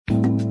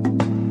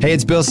Hey,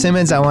 it's Bill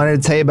Simmons. I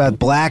wanted to tell you about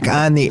Black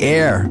on the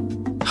Air,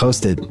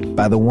 hosted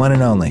by the one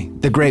and only,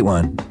 the great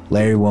one,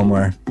 Larry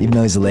Wilmore. Even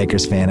though he's a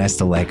Lakers fan, I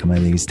still like him. I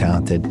think he's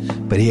talented.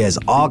 But he has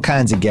all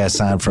kinds of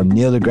guests on, from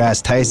Neil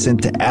deGrasse Tyson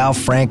to Al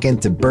Franken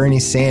to Bernie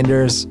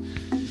Sanders.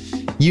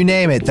 You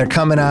name it, they're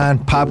coming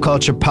on. Pop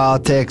culture,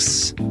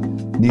 politics,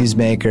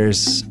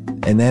 newsmakers.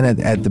 And then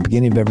at the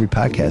beginning of every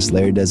podcast,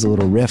 Larry does a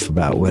little riff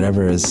about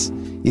whatever is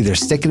either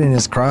sticking in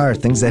his craw or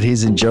things that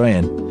he's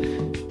enjoying.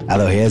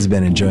 Although he hasn't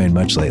been enjoying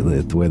much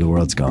lately the way the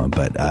world's going.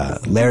 But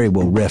Larry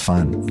will riff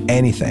on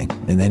anything.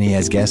 And then he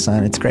has guests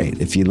on. It's great.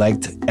 If you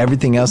liked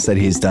everything else that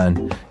he's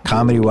done,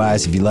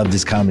 comedy-wise, if you loved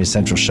his Comedy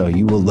Central show,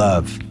 you will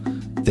love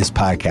this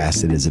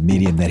podcast. It is a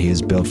medium that he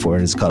has built for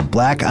it. It's called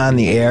Black on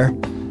the Air,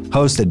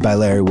 hosted by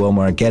Larry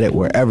Wilmore. Get it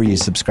wherever you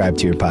subscribe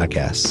to your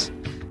podcasts.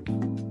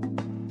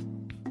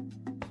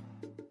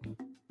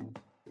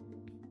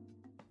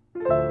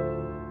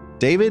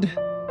 David,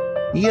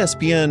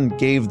 ESPN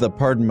gave the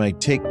Pardon My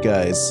Take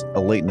guys a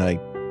late night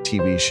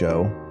TV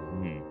show.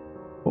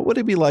 What would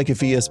it be like if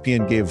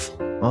ESPN gave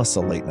us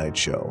a late night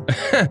show?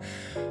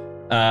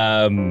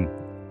 Are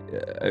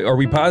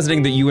we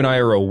positing that you and I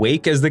are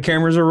awake as the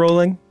cameras are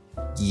rolling?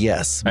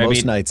 Yes,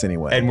 most nights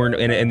anyway.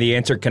 And the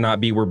answer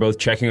cannot be we're both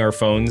checking our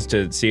phones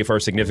to see if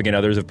our significant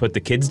others have put the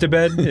kids to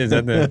bed. Is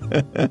that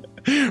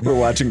the? We're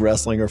watching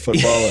wrestling or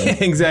football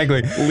and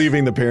exactly,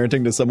 leaving the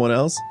parenting to someone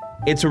else.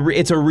 It's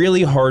a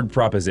really hard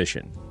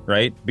proposition,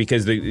 right?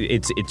 Because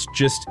it's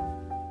just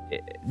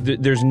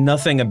there's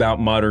nothing about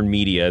modern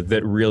media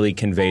that really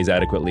conveys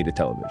adequately to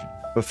television.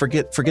 But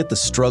forget the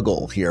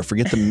struggle here.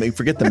 Forget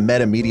the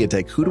meta media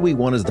take. Who do we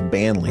want as the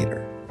band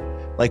leader?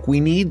 Like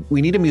we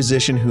need a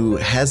musician who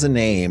has a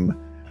name,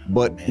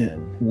 but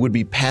would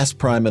be past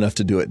prime enough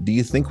to do it. Do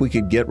you think we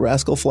could get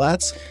Rascal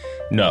Flatts?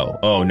 No.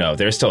 Oh no,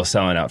 they're still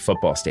selling out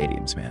football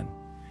stadiums, man.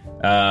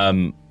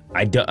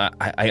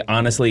 I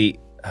honestly.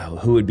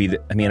 Who would be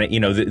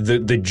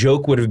the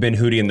joke would have been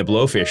Hootie and the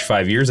Blowfish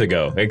 5 years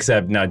ago,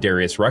 except now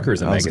Darius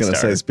Rucker's a megastar. I was going to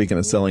say, speaking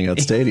of selling out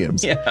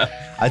stadiums, yeah,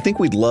 I think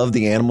we'd love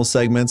the animal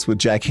segments with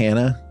Jack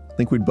Hanna. I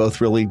think we'd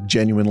both really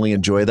genuinely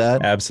enjoy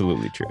that.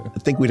 Absolutely true. I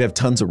think we'd have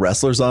tons of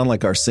wrestlers on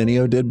like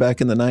Arsenio did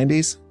back in the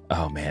 90s.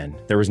 Oh man,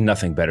 there was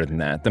nothing better than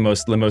that. The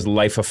most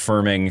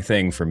life-affirming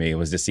thing for me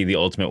was to see the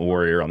Ultimate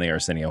Warrior on the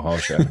Arsenio Hall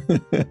show.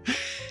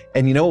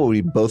 And you know what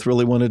we both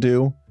really want to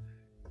do?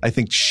 I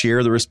think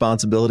share the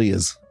responsibility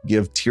is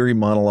give teary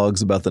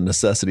monologues about the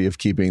necessity of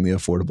keeping the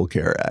Affordable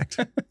Care Act.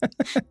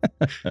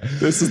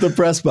 This is the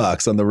Press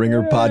Box on the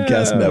Ringer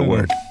Podcast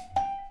Network.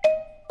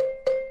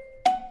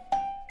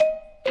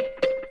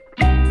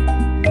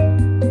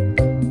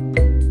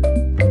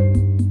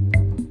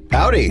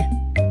 Howdy.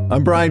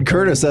 I'm Brian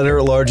Curtis,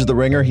 editor-at-large of The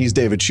Ringer. He's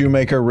David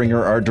Shoemaker,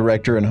 Ringer art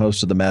director and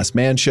host of The Masked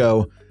Man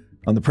Show.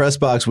 On the Press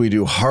Box, we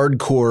do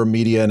hardcore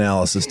media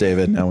analysis,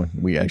 David. No,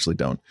 we actually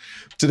don't.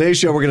 Today's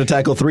show, we're going to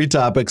tackle three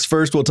topics.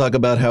 First, we'll talk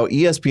about how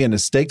ESPN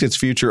has staked its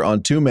future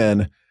on two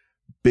men,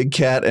 Big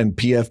Cat and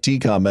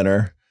PFT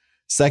commenter.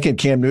 Second,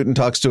 Cam Newton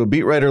talks to a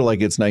beat writer like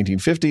it's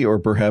 1950 or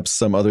perhaps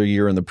some other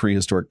year in the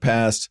prehistoric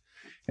past.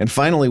 And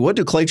finally, what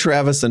do Clay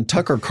Travis and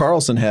Tucker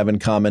Carlson have in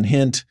common?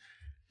 Hint,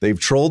 they've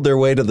trolled their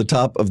way to the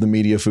top of the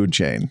media food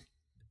chain.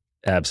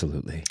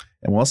 Absolutely.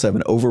 And we'll also have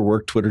an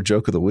overworked Twitter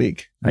joke of the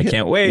week. I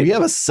can't wait. We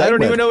have a segment. I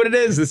don't even know what it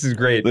is. This is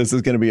great. This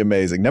is going to be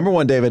amazing. Number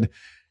one, David,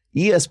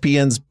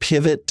 ESPN's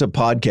pivot to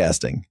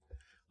podcasting.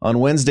 On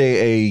Wednesday,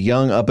 a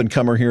young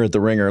up-and-comer here at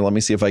The Ringer, let me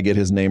see if I get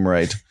his name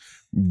right,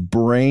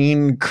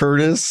 Brain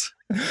Curtis?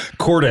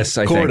 Cordis,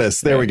 I think.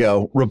 Cordis, there we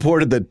go.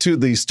 Reported that two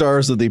of the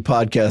stars of the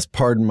podcast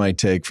Pardon My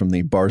Take from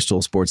the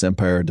Barstool Sports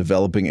Empire are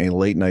developing a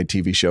late-night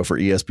TV show for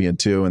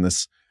ESPN2, and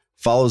this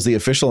follows the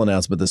official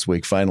announcement this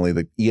week, finally,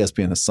 that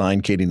ESPN has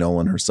signed Katie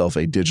Nolan, herself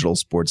a digital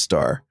sports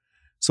star.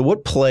 So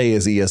what play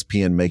is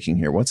ESPN making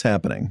here? What's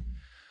happening?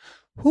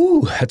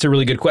 Ooh, that's a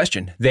really good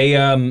question. They,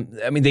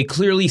 they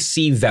clearly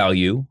see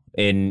value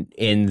in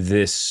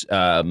this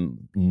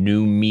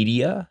new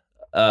media.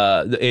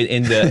 I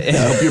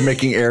hope you're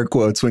making air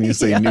quotes when you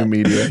say new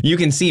media. You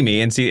can see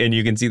me and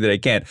you can see that I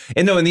can't.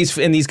 And no, in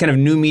these kind of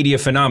new media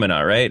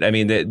phenomena, right? I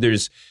mean,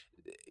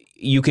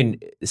 you can,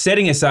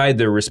 setting aside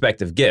their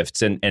respective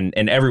gifts, and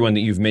everyone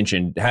that you've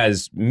mentioned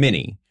has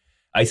many.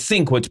 I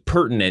think what's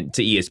pertinent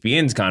to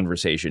ESPN's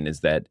conversation is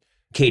that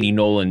Katie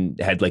Nolan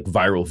had like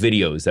viral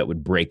videos that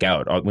would break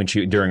out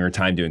during her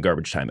time doing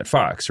Garbage Time at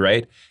Fox,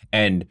 right?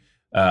 And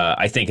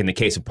I think in the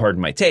case of Pardon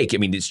My Take, I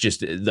mean, it's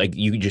just like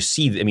you just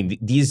see. I mean,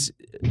 this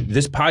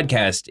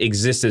podcast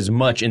exists as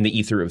much in the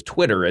ether of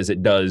Twitter as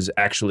it does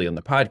actually on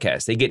the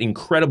podcast. They get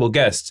incredible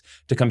guests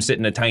to come sit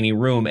in a tiny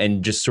room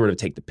and just sort of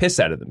take the piss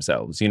out of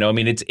themselves. You know, I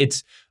mean,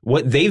 it's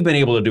what they've been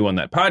able to do on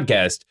that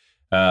podcast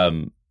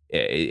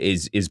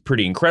is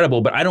pretty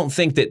incredible. But I don't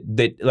think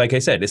that like I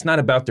said, it's not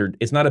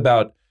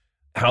about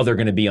how they're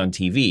going to be on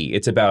TV.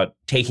 It's about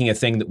taking a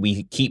thing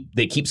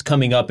that keeps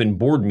coming up in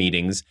board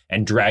meetings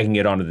and dragging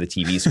it onto the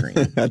TV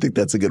screen. I think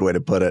that's a good way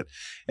to put it.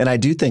 And I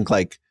do think,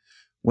 like,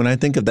 when I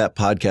think of that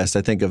podcast,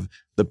 I think of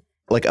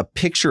a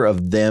picture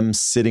of them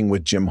sitting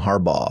with Jim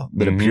Harbaugh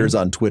that appears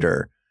on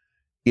Twitter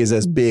is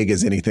as big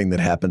as anything that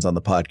happens on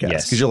the podcast.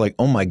 Yes. Because you're like,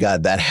 oh my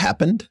God, that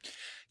happened?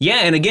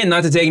 Yeah, and again,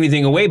 not to take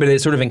anything away, but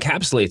it sort of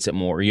encapsulates it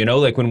more. You know,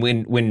 like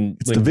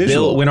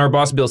when our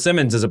boss Bill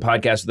Simmons does a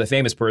podcast with a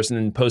famous person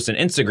and posts an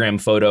Instagram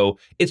photo,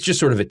 it's just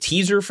sort of a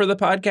teaser for the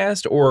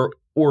podcast,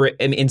 or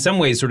in some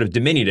ways sort of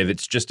diminutive.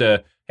 It's just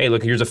a, hey,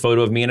 look, here's a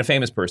photo of me and a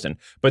famous person.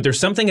 But there's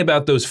something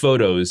about those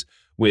photos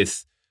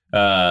with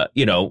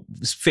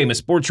famous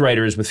sports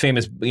writers, with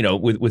famous,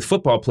 with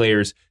football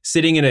players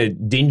sitting in a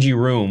dingy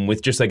room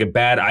with just like a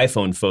bad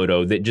iPhone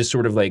photo that just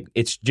sort of like,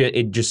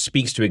 it just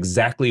speaks to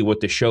exactly what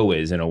the show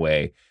is in a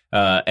way.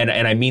 And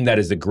I mean that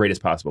as the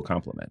greatest possible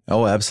compliment.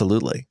 Oh,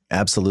 absolutely.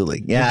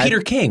 Absolutely. Yeah. And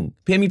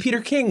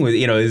Peter King with,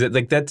 is it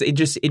like that's, it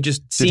just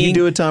Did he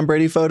do a Tom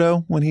Brady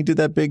photo when he did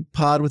that big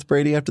pod with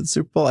Brady after the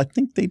Super Bowl? I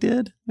think they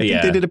did. I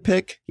think they did a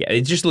pic. Yeah.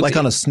 It just looks like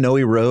on a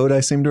snowy road.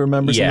 I seem to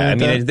remember. Yeah.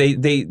 Something like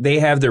that. They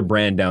have their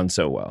brand down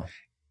so well.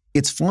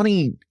 It's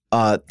funny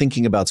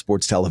thinking about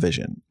sports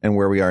television and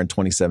where we are in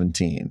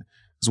 2017.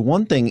 Because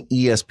one thing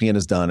ESPN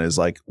has done is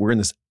like, we're in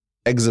this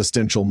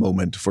existential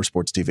moment for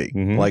sports TV.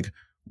 Mm-hmm. Like,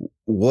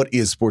 what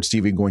is sports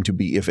TV going to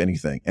be, if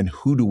anything, and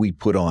who do we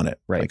put on it?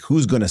 Right. Like,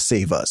 who's going to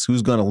save us?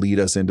 Who's going to lead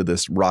us into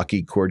this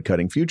rocky,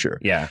 cord-cutting future?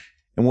 Yeah.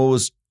 And what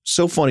was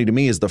so funny to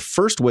me is the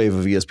first wave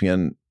of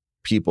ESPN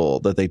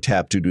people that they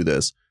tapped to do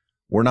this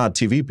were not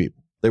TV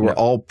people. They were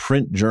all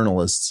print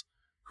journalists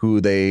who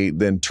they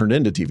then turned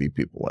into TV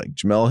people, like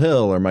Jamel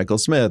Hill or Michael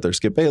Smith or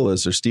Skip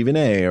Bayless or Stephen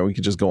A. Or we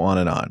could just go on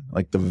and on.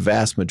 Like the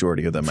vast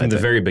majority of them. From the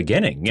very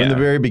beginning. From the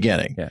very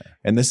beginning. Yeah.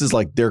 And this is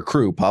like their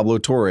crew, Pablo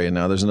Torre. And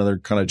now there's another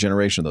kind of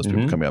generation of those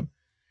people coming up.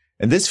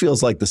 And this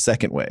feels like the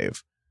second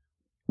wave.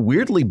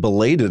 Weirdly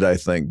belated, I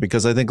think,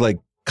 because I think like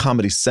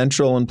Comedy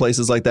Central and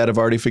places like that have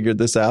already figured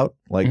this out.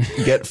 Like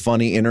get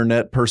funny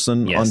internet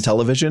person on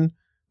television.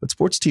 But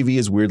sports TV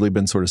has weirdly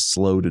been sort of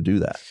slow to do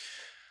that.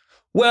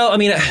 Well, I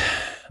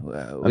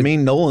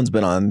mean, Nolan's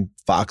been on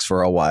Fox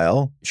for a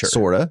while,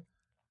 sort of.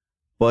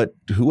 But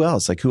who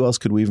else? Like, who else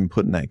could we even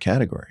put in that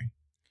category?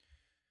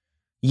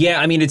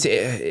 Yeah, I mean, it's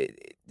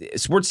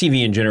sports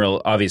TV in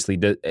general. Obviously,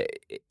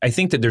 I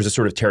think that there's a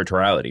sort of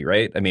territoriality,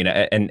 right? I mean,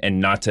 and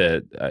not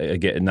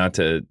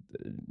to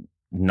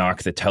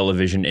knock the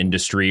television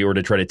industry or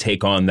to try to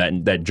take on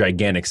that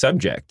gigantic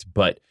subject,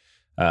 but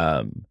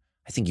I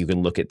think you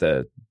can look at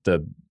the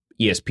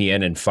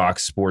ESPN and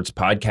Fox Sports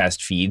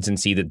podcast feeds and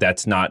see that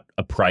that's not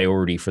a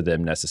priority for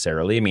them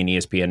necessarily. I mean,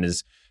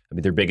 ESPN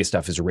their biggest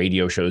stuff is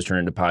radio shows turned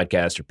into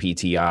podcasts, or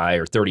PTI,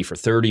 or 30 for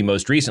 30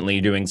 most recently,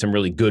 doing some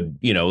really good,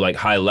 like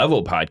high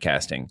level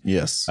podcasting.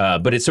 Yes.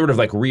 But it's sort of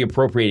like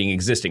reappropriating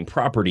existing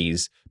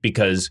properties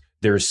because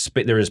there is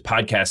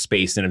podcast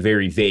space in a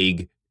very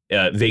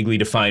vaguely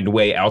defined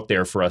way out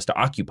there for us to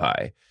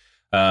occupy.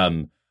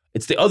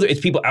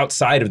 It's people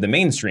outside of the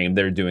mainstream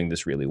that are doing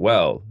this really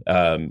well.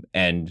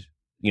 And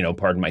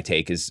pardon my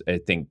take, is I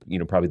think,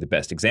 probably the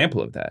best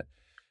example of that.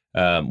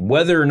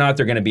 Whether or not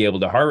they're going to be able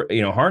to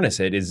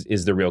harness it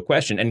is the real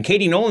question. And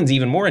Katie Nolan's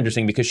even more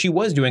interesting because she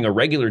was doing a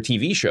regular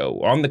TV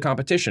show on the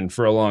competition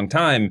for a long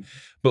time,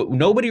 but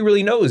nobody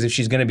really knows if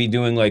she's going to be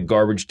doing like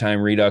Garbage Time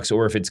Redux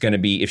or if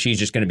she's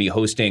just going to be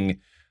hosting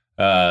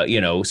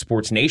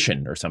Sports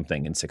Nation or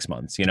something in 6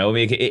 months.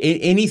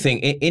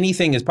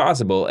 Anything is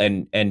possible,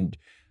 and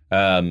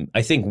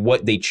I think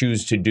what they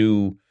choose to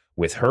do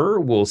with her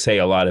will say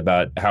a lot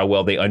about how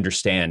well they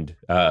understand,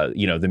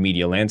 the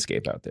media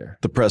landscape out there.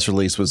 The press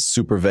release was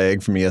super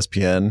vague from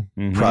ESPN.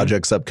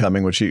 Projects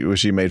upcoming, which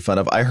she made fun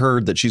of. I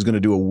heard that she's going to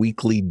do a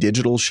weekly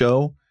digital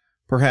show,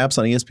 perhaps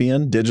on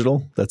ESPN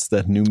Digital. That's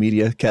that new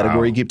media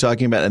category you keep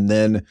talking about, and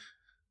then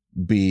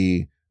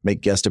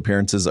make guest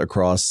appearances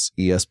across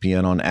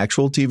ESPN on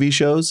actual TV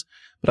shows.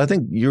 But I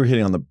think you're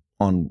hitting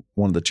on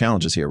one of the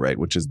challenges here, right?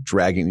 Which is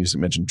you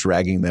mentioned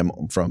dragging them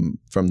from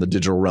the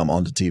digital realm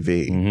onto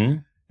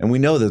TV. And we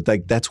know that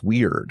that's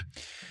weird,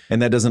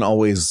 and that doesn't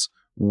always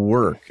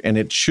work. And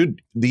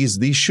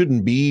these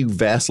shouldn't be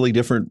vastly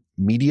different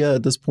media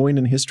at this point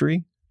in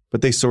history,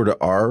 but they sort of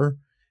are.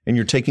 And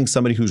you're taking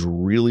somebody who's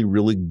really,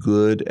 really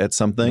good at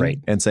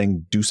something and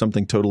saying, do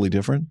something totally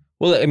different.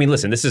 Well, I mean,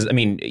 listen,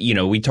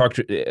 we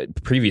talked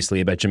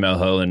previously about Jamel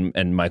Hill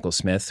and Michael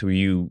Smith, who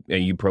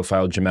you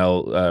profiled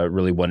Jamel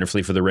really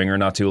wonderfully for The Ringer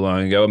not too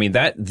long ago. I mean,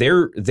 that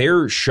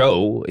their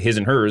show, his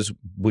and hers,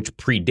 which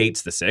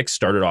predates The Six,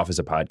 started off as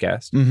a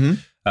podcast.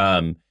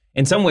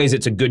 In some ways,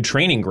 it's a good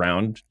training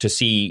ground to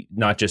see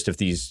not just if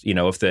these,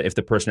 if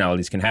the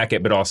personalities can hack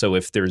it, but also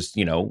if there's,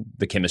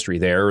 the chemistry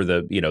there or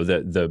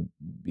the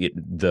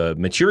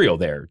material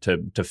there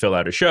to fill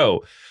out a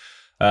show.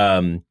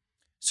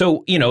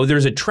 So,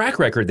 there's a track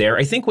record there.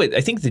 I think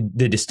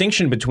the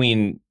distinction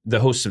between the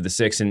hosts of The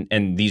Six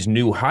and these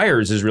new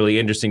hires is really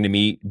interesting to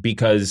me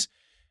because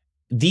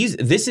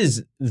this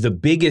is the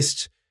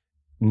biggest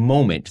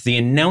moment, the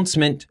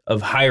announcement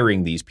of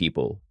hiring these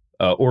people,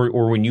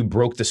 or when you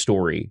broke the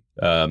story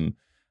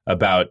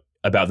about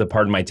about the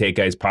Pardon My Take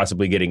guys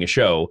possibly getting a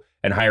show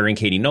and hiring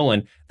Katie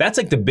Nolan, that's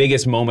like the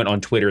biggest moment on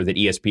Twitter that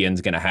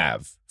ESPN's going to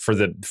have for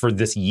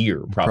this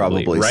year,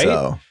 probably right?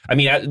 So. I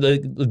mean,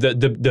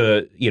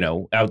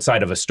 the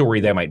outside of a story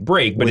that might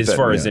break, but as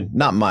far as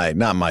not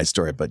my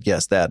story, but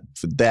yes,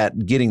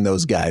 that getting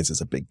those guys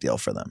is a big deal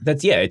for them.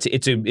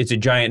 It's a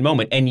giant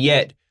moment, and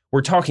yet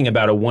we're talking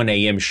about a 1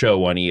 a.m.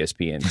 show on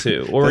ESPN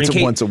too, or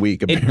once a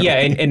week.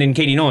 And in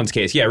Katie Nolan's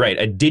case,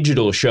 a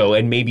digital show,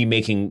 and maybe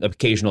making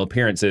occasional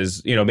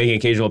appearances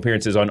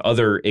on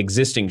other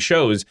existing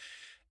shows.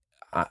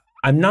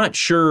 I'm not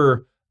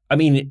sure. I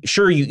mean,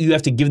 sure, you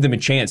have to give them a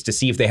chance to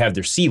see if they have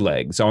their sea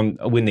legs on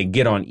when they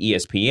get on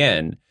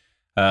ESPN.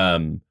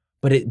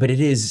 But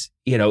it is,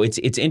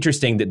 it's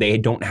interesting that they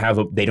don't have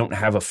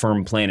a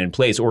firm plan in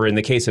place, or in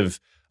the case of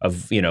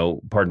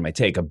Pardon My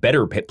Take, a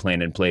better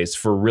plan in place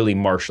for really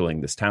marshaling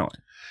this talent.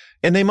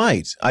 And they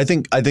might. I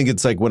think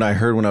it's like when I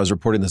was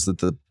reporting this, that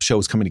the show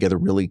was coming together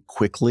really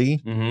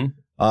quickly.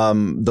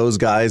 Mm-hmm. Those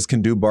guys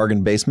can do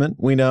bargain basement.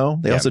 We know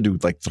they also do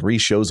like 3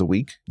 shows a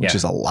week, which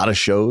is a lot of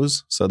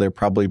shows. So they're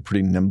probably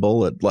pretty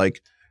nimble at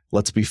like,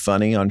 let's be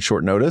funny on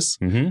short notice.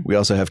 Mm-hmm. We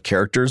also have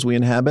characters we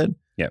inhabit.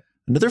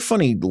 Another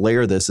funny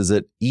layer of this is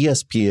that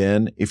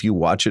ESPN, if you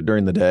watch it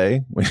during the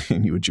day, which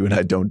you and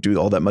I don't do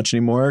all that much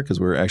anymore because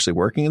we're actually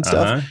working and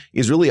stuff,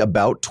 is really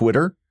about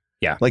Twitter.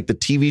 Yeah. Like the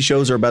TV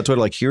shows are about Twitter.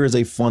 Like, here is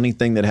a funny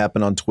thing that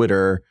happened on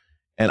Twitter,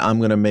 and I'm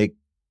going to make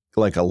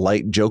like a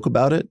light joke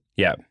about it.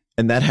 Yeah.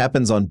 And that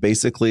happens on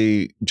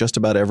basically just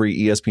about every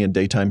ESPN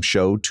daytime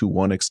show to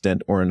one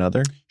extent or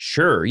another.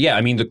 Sure. Yeah.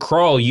 I mean, the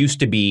crawl used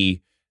to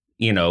be,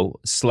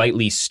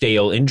 slightly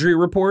stale injury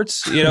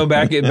reports,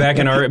 back in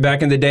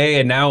the day.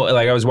 And now,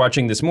 like, I was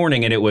watching this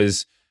morning and it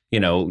was,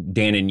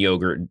 Dannon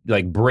Yogurt,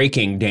 like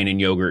breaking Dannon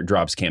Yogurt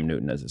drops Cam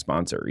Newton as a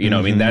sponsor.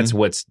 I mean, that's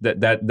what's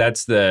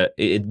that's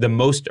the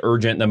most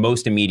urgent, the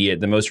most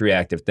immediate, the most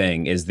reactive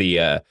thing is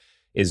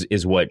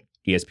is what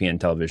ESPN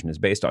television is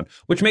based on,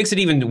 which makes it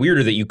even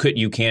weirder that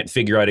you can't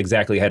figure out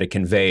exactly how to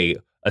convey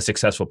a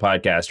successful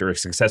podcast or a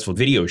successful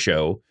digital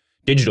show,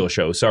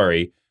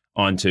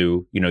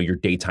 onto, your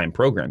daytime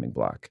programming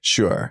block.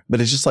 Sure.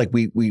 But it's just like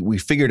we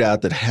figured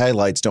out that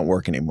highlights don't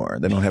work anymore.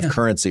 They don't have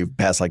currency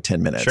past like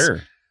 10 minutes.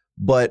 Sure.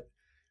 But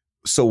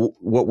so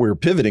what we're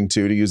pivoting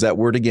to use that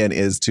word again,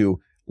 is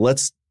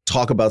let's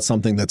talk about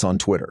something that's on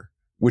Twitter,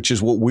 which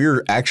is what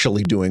we're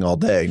actually doing all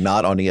day,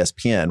 not on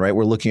ESPN, right?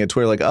 We're looking at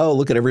Twitter like, oh,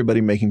 look at everybody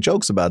making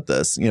jokes about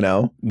this,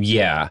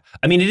 Yeah.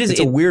 I mean, it's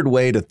a weird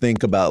way to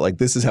think about, like,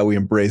 this is how we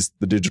embrace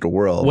the digital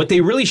world. What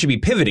they really should be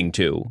pivoting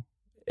to,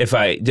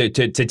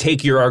 to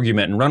take your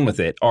argument and run with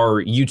it,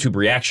 are YouTube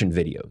reaction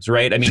videos,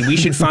 right? I mean, we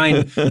should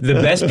find the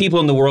best people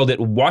in the world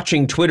at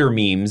watching Twitter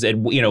memes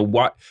and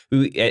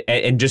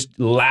and just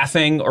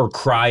laughing or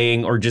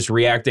crying or just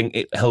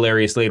reacting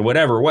hilariously in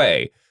whatever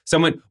way.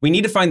 We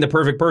need to find the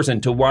perfect person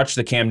to watch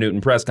the Cam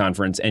Newton press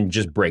conference and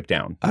just break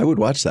down. I would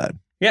watch that.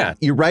 Yeah.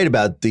 You're right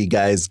about the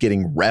guys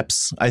getting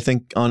reps, I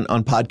think, on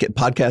podcast.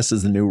 Podcast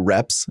is the new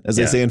reps, as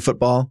they say in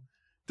football.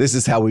 This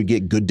is how we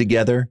get good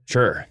together.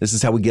 Sure. This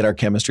is how we get our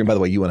chemistry. And by the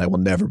way, you and I will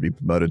never be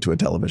promoted to a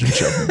television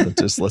show.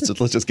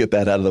 Let's just get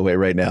that out of the way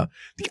right now.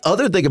 The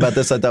other thing about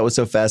this I thought was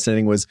so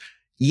fascinating was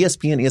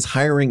ESPN is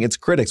hiring its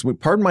critics.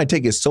 Pardon My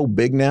Take is so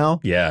big now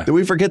that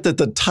we forget that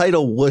the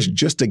title was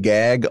just a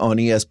gag on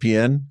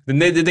ESPN. Then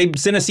they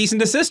sent a cease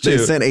and desist to. They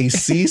sent a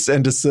cease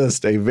and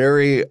desist, a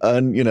very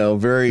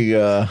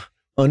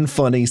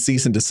unfunny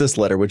cease and desist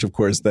letter, which of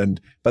course then,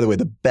 by the way,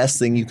 the best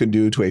thing you can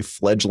do to a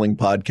fledgling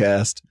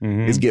podcast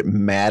is get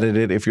mad at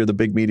it if you're the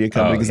big media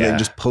company, because then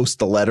just post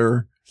the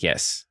letter.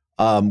 Yes.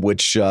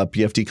 Which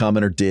PFT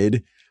commenter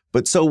did.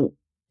 But so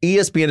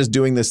ESPN is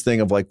doing this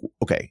thing of like,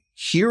 okay,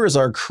 here is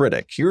our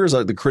critic. Here is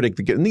the critic.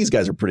 And these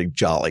guys are pretty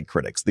jolly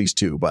critics. These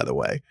two, by the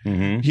way.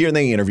 Here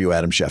they interview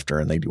Adam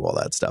Schefter and they do all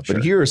that stuff. Sure.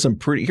 But here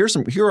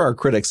are our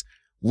critics.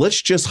 Let's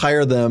just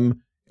hire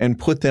them and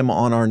put them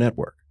on our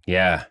network.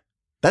 Yeah.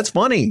 That's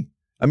funny.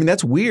 I mean,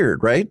 that's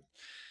weird, right?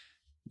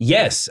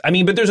 Yes. I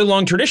mean, but there's a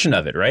long tradition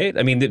of it, right?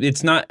 I mean,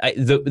 it's not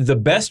the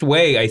best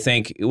way, I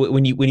think,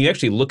 when you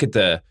actually look at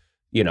at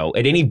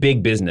any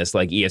big business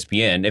like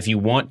ESPN, if you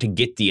want to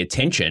get the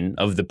attention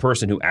of the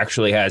person who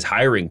actually has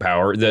hiring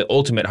power, the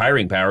ultimate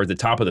hiring power at the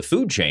top of the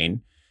food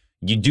chain,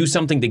 you do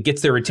something that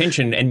gets their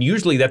attention, and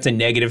usually that's a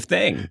negative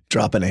thing.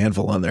 Drop an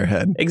anvil on their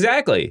head.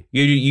 Exactly.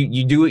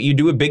 You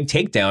do a big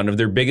takedown of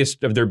their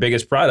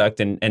biggest product,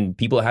 and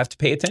people have to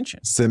pay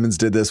attention. Simmons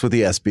did this with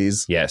the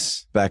ESPYs.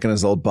 Yes. Back in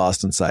his old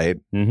Boston site.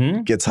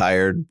 Gets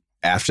hired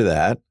after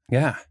that.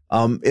 Yeah.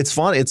 It's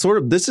fun.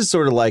 This is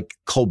sort of like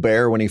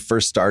Colbert when he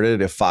first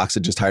started. If Fox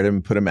had just hired him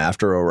and put him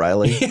after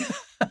O'Reilly.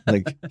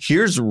 Like,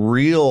 here's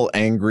real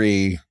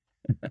angry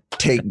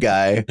take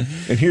guy,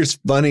 and here's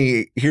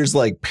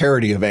like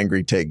parody of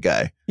angry take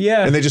guy.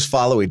 Yeah. And they just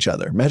follow each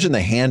other. Imagine the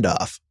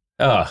handoff.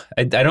 Oh,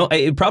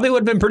 it probably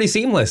would have been pretty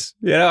seamless.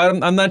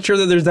 I'm not sure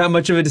that there's that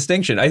much of a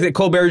distinction. I think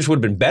Colbert just would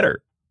have been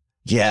better.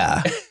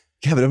 Yeah.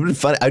 Yeah, but it would have been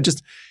funny.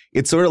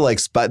 It's sort of like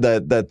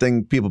that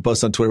thing people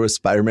post on Twitter with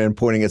Spider-Man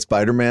pointing at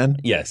Spider-Man.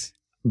 Yes.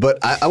 But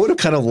I would have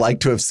kind of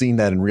liked to have seen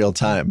that in real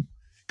time.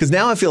 Because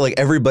now I feel like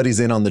everybody's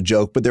in on the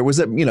joke, but there was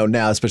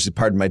now, especially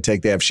Pardon My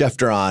Take, they have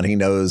Schefter on. He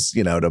knows,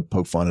 to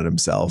poke fun at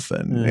himself.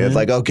 And it's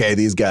like, okay,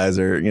 these guys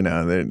are,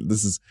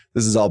 this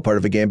is all part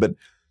of a game. But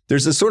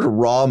there's this sort of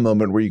raw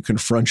moment where you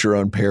confront your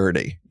own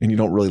parody and you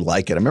don't really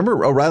like it. I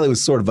remember O'Reilly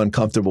was sort of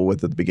uncomfortable with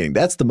it at the beginning.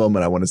 That's the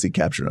moment I want to see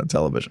captured on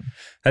television.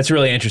 That's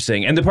really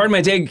interesting. And the Pardon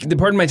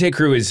My Take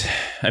crew is,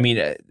 I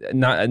mean,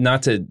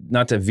 not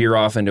to veer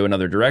off into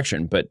another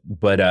direction, but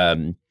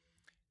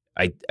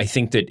I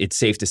think that it's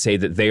safe to say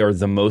that they are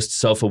the most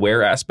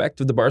self-aware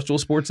aspect of the Barstool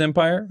Sports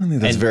empire. I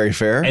think that's very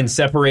fair. And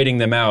separating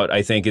them out,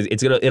 I think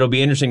it'll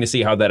be interesting to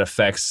see how that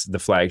affects the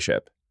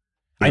flagship.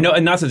 I know,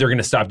 and not that they're going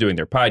to stop doing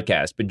their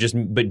podcast,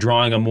 but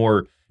drawing a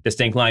more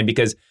distinct line.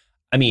 Because,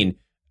 I mean,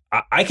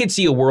 I could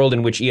see a world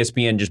in which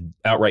ESPN just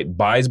outright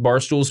buys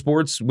Barstool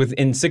Sports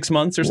within 6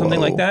 months or something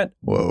like that.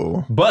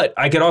 Whoa! But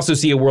I could also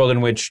see a world in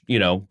which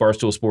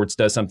Barstool Sports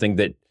does something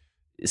that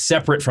is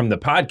separate from the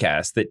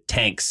podcast that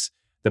tanks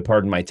the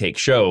Pardon My Take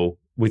show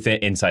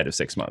inside of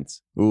 6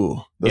 months. Ooh,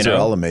 those are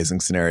all amazing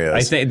scenarios.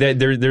 I think that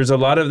there's a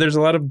lot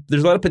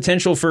of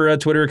potential for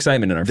Twitter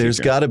excitement in our future. There's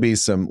got to be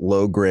some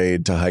low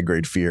grade to high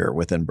grade fear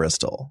within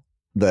Bristol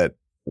that,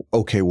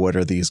 okay, what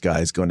are these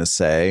guys going to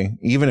say?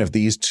 Even if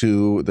these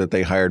two that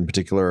they hired in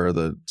particular are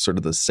the sort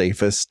of the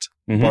safest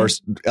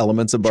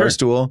elements of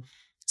Barstool. Sure.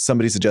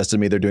 Somebody suggested to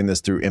me they're doing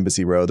this through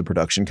Embassy Row, the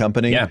production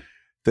company. Yeah.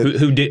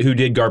 Who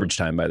did Garbage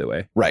Time, by the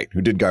way. Right.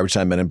 Who did Garbage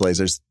Time, Men in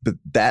Blazers. But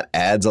that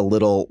adds a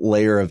little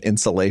layer of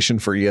insulation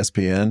for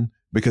ESPN,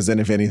 because then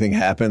if anything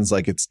happens,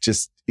 like it's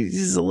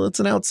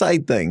an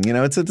outside thing.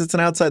 It's an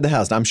outside the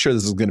house. And I'm sure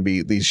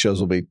these shows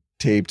will be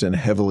taped and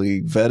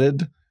heavily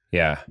vetted.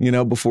 Yeah.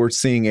 Before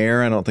seeing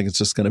air. I don't think it's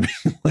just going to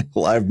be like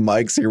live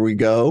mics. Here we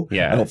go.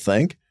 Yeah. I don't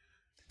think.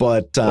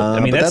 But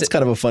that's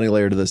kind of a funny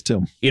layer to this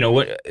too.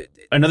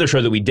 Another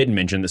show that we didn't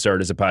mention that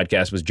started as a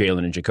podcast was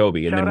Jalen and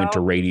Jacoby, and then went to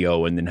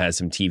radio and then has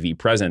some TV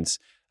presence.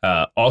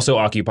 Also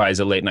occupies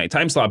a late night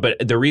time slot.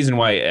 But the reason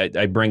why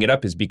I bring it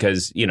up is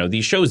because,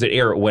 these shows that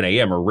air at 1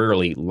 a.m. are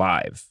rarely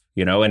live,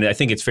 and I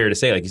think it's fair to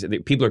say, like you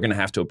said, people are going to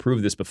have to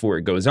approve this before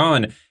it goes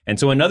on. And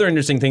so another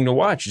interesting thing to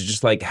watch is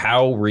just like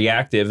how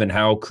reactive and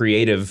how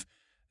creative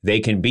they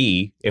can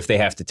be if they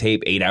have to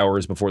tape 8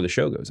 hours before the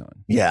show goes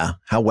on. Yeah.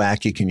 How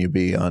wacky can you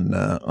be on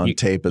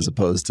tape as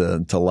opposed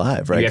to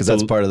live, right? Because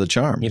that's part of the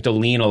charm. You have to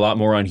lean a lot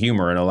more on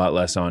humor and a lot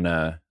less on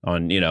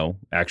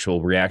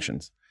actual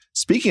reactions.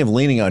 Speaking of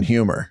leaning on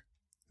humor,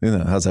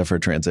 how's that for a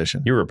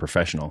transition? You were a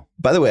professional.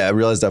 By the way, I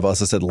realized I've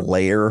also said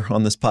layer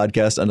on this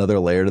podcast, another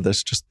layer to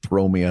this. Just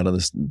throw me out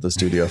of the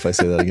studio if I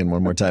say that again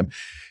one more time.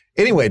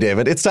 Anyway,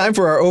 David, it's time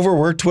for our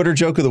overworked Twitter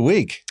joke of the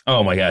week.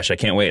 Oh my gosh, I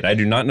can't wait. I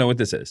do not know what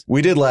this is.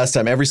 We did last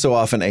time. Every so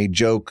often, a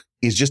joke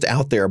is just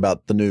out there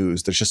about the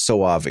news that's just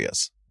so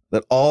obvious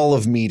that all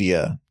of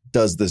media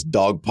does this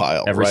dog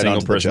pile. Every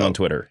single person on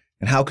Twitter.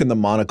 And how can the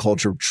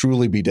monoculture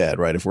truly be dead,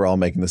 right, if we're all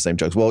making the same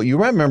jokes? Well,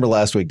 you remember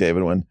last week,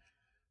 David, when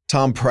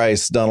Tom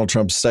Price, Donald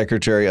Trump's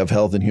Secretary of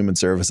Health and Human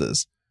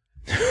Services,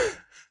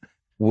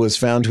 was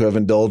found to have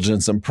indulged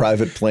in some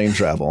private plane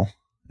travel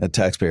at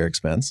taxpayer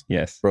expense.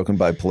 Yes. Broken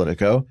by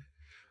Politico.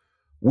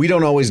 We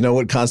don't always know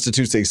what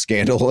constitutes a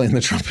scandal in the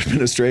Trump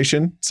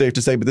administration, safe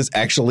to say, but this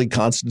actually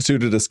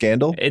constituted a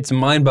scandal. It's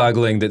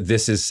mind-boggling that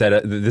this was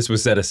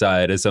set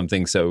aside as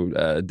something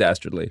so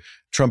dastardly.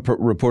 Trump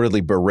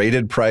reportedly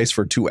berated Price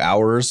for 2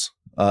 hours.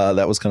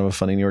 That was kind of a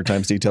funny New York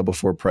Times detail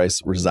before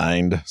Price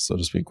resigned, so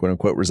to speak, quote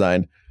unquote,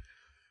 resigned.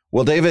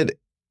 Well, David,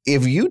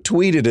 if you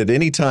tweeted at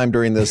any time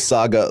during this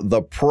saga,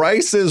 "The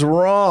price is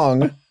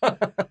wrong,"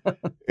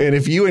 and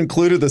if you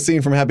included the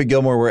scene from Happy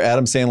Gilmore where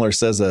Adam Sandler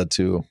says that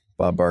to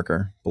Bob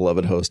Barker,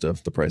 beloved host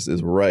of The Price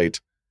is Right,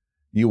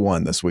 you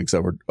won this week's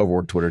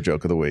Overworked Twitter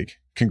Joke of the Week.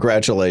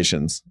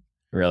 Congratulations.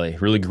 Really,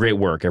 really great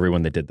work,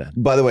 everyone that did that.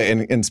 By the way,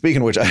 and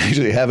speaking of which, I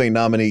actually have a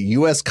nominee,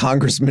 U.S.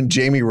 Congressman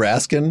Jamie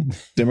Raskin,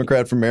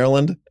 Democrat from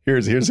Maryland.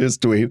 Here's his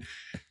tweet.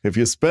 If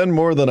you spend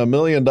more than $1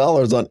 million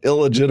on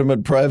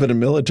illegitimate private and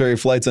military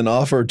flights and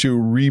offer to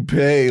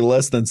repay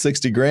less than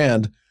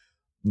 $60,000,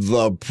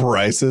 the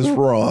price is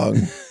wrong.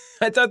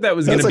 I thought that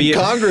was going to be a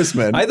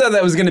congressman. I thought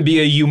that was going to be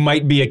a "you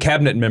might be a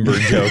cabinet member"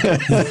 joke.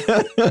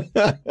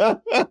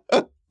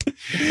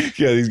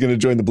 Yeah, he's going to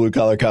join the Blue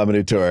Collar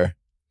Comedy Tour.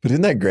 But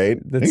isn't that great?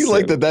 You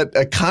like that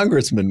a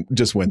congressman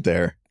just went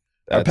there.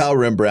 Our pal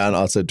Rim Brown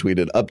also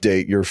tweeted,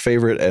 update, your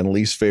favorite and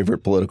least favorite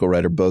political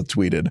writer both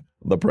tweeted,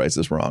 "The price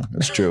is wrong."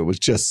 It's true. It was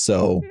just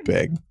so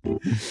big.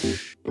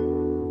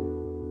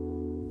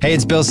 Hey,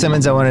 it's Bill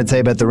Simmons. I want to tell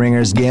you about the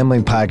Ringer's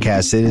gambling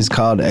podcast. It is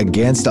called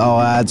Against All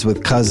Odds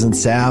with Cousin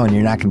Sal, and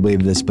you're not going to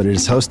believe this, but it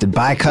is hosted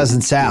by Cousin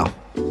Sal,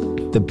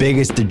 the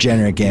biggest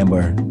degenerate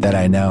gambler that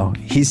I know.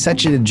 He's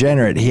such a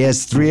degenerate. He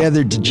has 3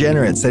 other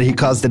degenerates that he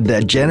calls the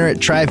degenerate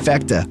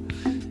trifecta,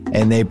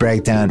 and they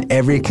break down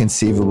every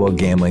conceivable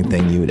gambling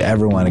thing you would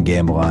ever want to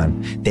gamble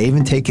on. They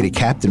even take you to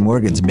Captain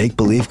Morgan's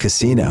make-believe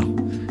casino,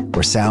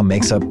 where Sal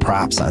makes up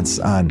props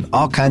on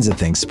all kinds of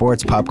things,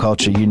 sports, pop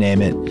culture, you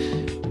name it.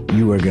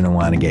 You are going to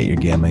want to get your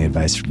gambling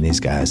advice from these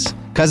guys.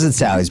 Cousin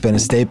Sal, he's been a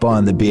staple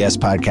on the BS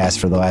podcast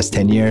for the last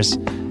 10 years.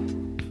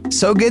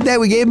 So good that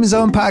we gave him his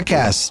own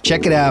podcast.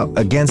 Check it out,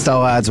 Against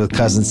All Odds with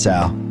Cousin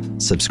Sal.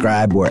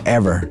 Subscribe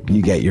wherever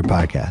you get your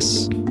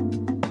podcasts.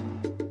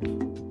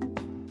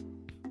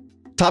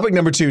 Topic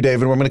number 2,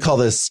 David. We're going to call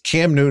this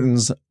Cam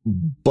Newton's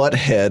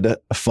butthead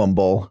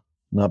fumble,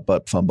 not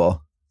butt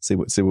fumble. See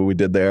what we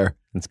did there.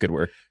 That's good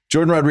work.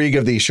 Jordan Rodriguez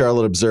of the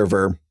Charlotte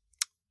Observer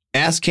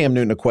asked Cam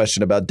Newton a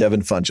question about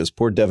Devin Funchess.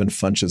 Poor Devin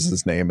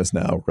Funchess' name is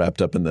now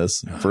wrapped up in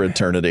this for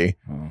eternity.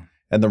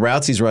 And the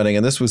routes he's running.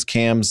 And this was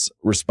Cam's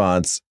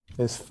response.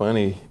 It's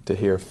funny to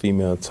hear a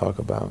female talk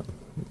about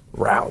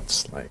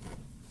routes. Like,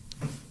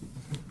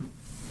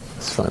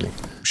 it's funny.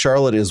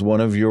 Charlotte is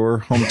one of your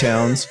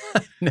hometowns.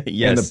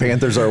 Yes. And the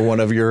Panthers are one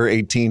of your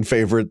 18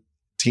 favorite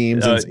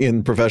teams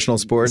in professional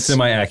sports.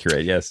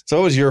 Semi-accurate, yes. So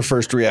what was your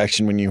first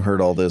reaction when you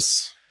heard all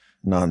this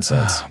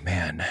nonsense? Oh,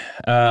 man.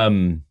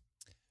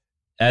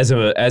 As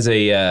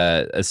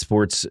a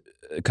sports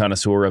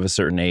connoisseur of a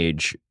certain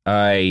age,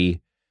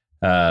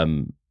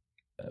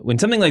 when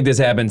something like this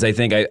happens, I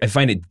think I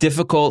find it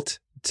difficult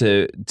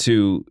to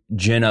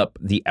gin up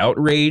the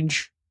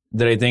outrage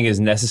that I think is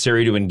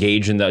necessary to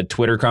engage in the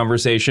Twitter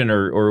conversation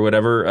or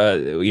whatever,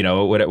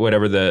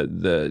 whatever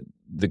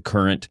the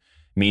current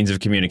means of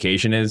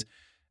communication is.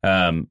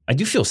 I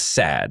do feel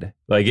sad,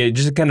 like it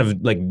just kind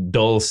of like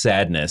dull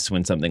sadness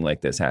when something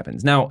like this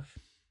happens. Now,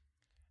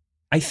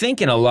 I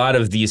think in a lot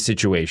of these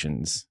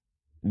situations,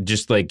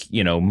 just like,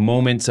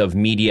 moments of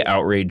media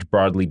outrage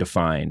broadly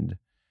defined,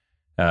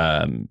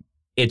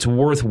 it's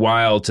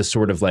worthwhile to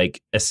sort of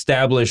like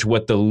establish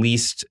what the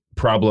least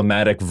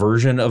problematic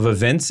version of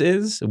events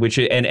is,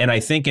 and I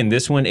think in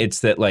this one,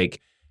 it's that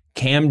like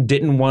Cam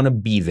didn't want to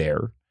be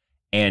there,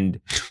 and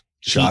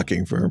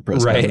shocking for her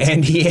press right,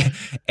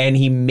 conference. and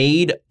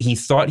he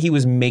thought he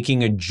was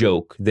making a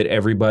joke that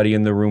everybody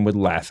in the room would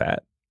laugh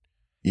at.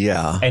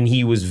 Yeah. And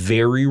he was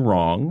very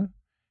wrong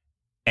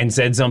and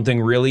said something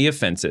really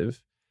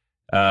offensive.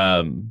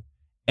 And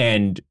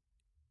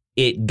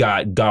it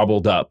got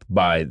gobbled up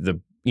by the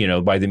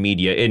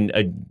media in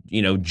a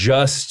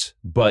just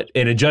way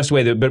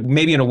but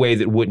maybe in a way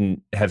that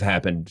wouldn't have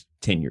happened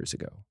 10 years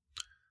ago.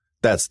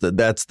 That's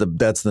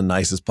the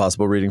nicest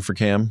possible reading for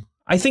Cam.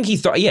 I think he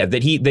thought,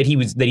 that he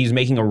was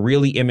making a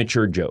really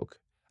immature joke.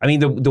 I mean,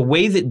 the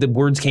way that the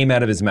words came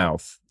out of his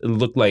mouth, it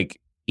looked like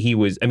he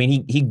was. I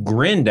mean, he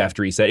grinned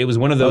after he said it. It was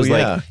one of those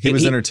he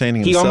was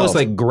entertaining himself. He almost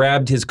like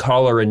grabbed his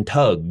collar and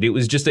tugged. It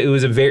was just a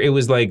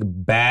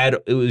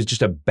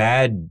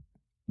bad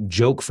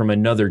joke from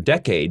another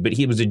decade. But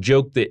it was a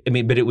joke that I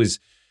think that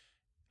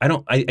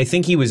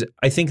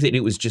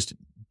it was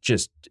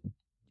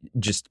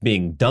just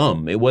being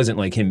dumb. It wasn't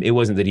like him. It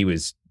wasn't that he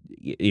was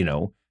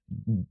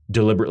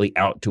deliberately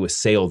out to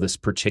assail this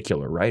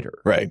particular writer.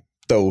 Right.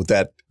 Though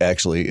that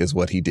actually is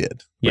what he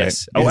did.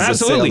 Yes. Right? Oh,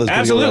 absolutely.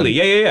 Absolutely.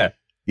 Yeah.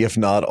 If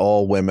not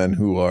all women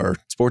who are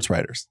sports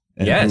writers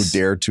and who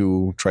dare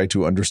to try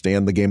to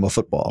understand the game of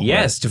football.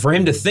 Yes. Right? For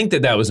him to think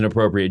that was an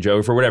appropriate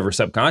joke for whatever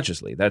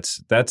subconsciously,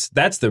 that's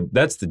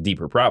the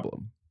deeper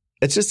problem.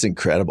 It's just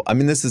incredible. I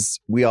mean,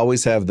 we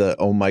always have the,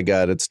 oh my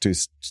God, it's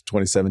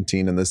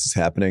 2017 and this is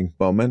happening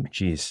moment.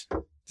 Jeez.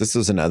 This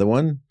was another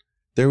one.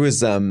 There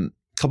was,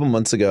 couple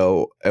months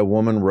ago, a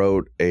woman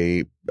wrote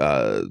a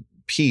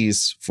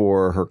piece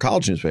for her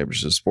college newspaper.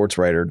 She's a sports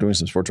writer doing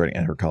some sports writing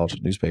at her college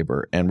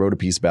newspaper, and wrote a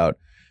piece about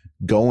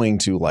going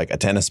to like a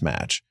tennis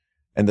match.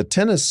 And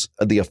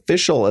the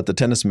official at the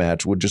tennis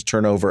match would just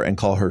turn over and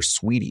call her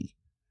sweetie.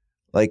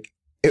 Like,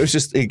 it was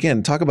just,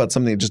 again, talk about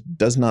something that just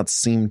does not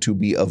seem to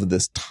be of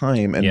this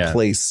time and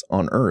place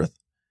on earth.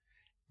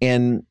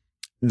 And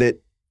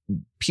that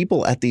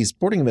people at these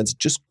sporting events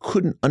just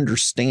couldn't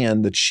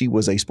understand that she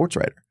was a sports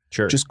writer.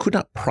 Sure. Just could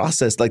not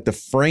process like the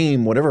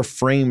frame, whatever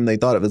frame they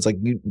thought of. It's like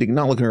you did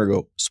not look at her and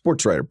go,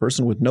 sports writer,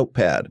 person with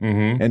notepad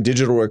and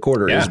digital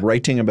recorder is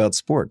writing about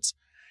sports.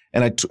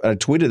 And I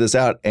tweeted this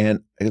out,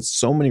 and I got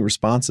so many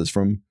responses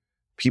from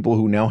people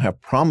who now have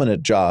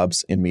prominent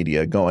jobs in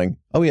media going,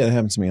 oh yeah, that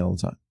happens to me all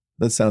the time.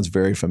 That sounds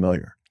very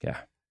familiar. Yeah.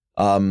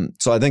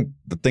 So I think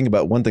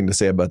one thing to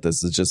say about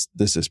this is just,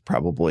 this is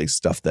probably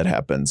stuff that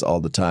happens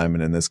all the time.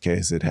 And in this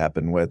case, it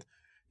happened with,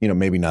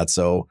 maybe not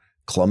so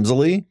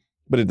clumsily,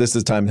 but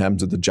this time it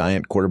happens with the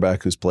giant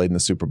quarterback who's played in the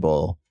Super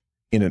Bowl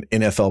in an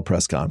NFL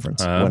press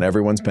conference when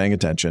everyone's paying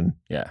attention.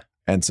 Yeah.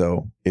 And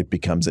so it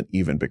becomes an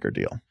even bigger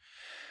deal.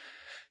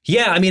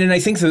 Yeah, I mean, and I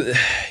think that,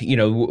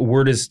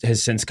 word has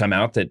since come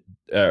out that,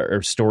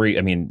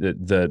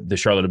 the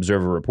Charlotte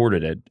Observer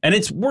reported it. And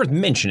it's worth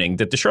mentioning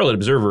that the Charlotte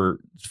Observer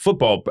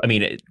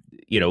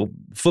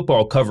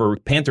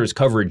Panthers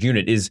coverage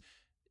unit is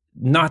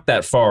not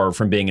that far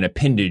from being an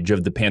appendage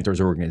of the Panthers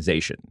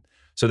organization.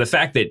 So the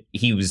fact that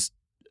he was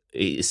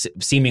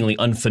seemingly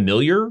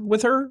unfamiliar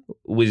with her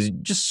was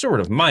just sort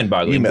of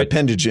mind-boggling. You mean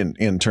appendage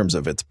in terms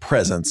of its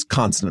presence,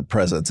 constant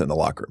presence in the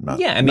locker room.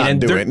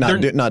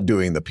 Not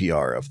doing the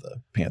PR of the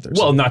Panthers.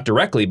 Well, not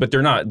directly, but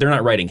they're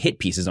not writing hit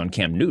pieces on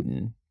Cam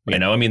Newton.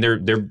 Right. I mean,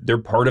 they're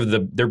part of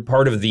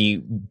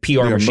the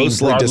PR machine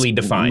broadly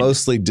defined.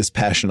 Mostly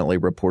dispassionately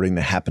reporting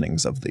the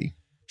happenings of the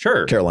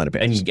Sure. Carolina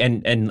Panthers.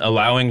 And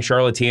allowing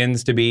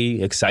Charlotteans to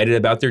be excited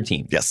about their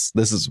team. Yes,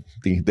 this is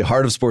the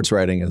heart of sports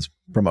writing is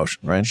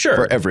promotion, right? Sure.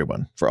 For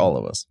everyone, for all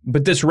of us.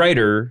 But this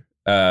writer,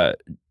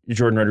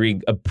 Jordan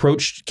Rodriguez,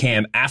 approached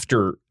Cam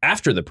after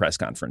the press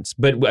conference,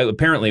 but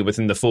apparently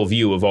within the full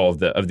view of all of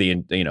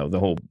the the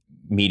whole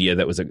media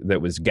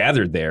that was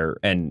gathered there,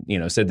 and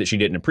said that she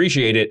didn't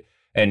appreciate it,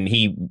 and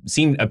he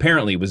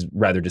apparently was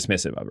rather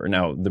dismissive of her.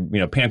 Now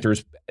the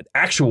Panthers'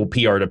 actual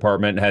PR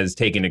department has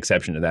taken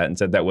exception to that and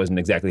said that wasn't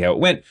exactly how it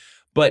went.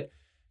 But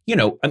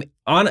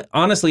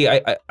honestly,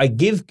 I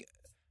give.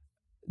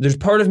 There's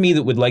part of me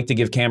that would like to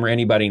give Cam or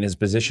anybody in his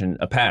position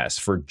a pass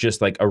for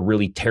just like a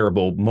really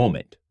terrible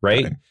moment,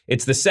 right? Okay.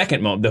 It's the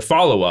second moment, the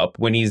follow-up,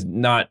 when he's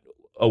not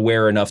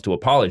aware enough to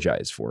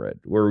apologize for it.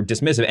 We're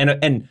dismissive.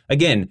 And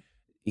again,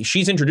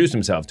 she's introduced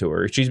himself to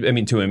her.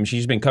 To him.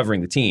 She's been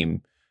covering the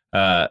team.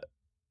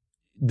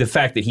 The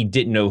fact that he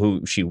didn't know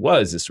who she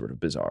was is sort of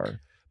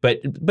bizarre. But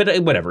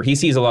whatever. He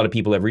sees a lot of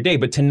people every day.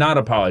 But to not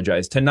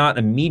apologize, to not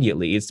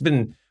immediately, as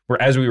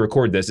we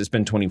record this, it's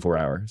been 24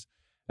 hours.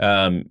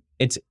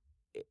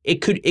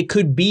 It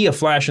could be a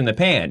flash in the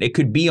pan. It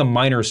could be a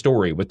minor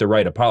story with the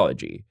right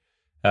apology.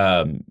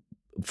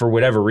 For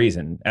whatever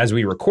reason, as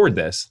we record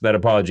this, that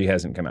apology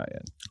hasn't come out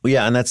yet. Well,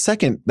 yeah, and that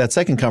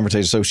second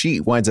conversation, so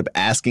she winds up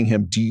asking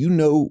him, "Do you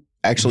know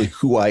actually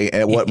who I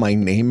am, what my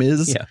name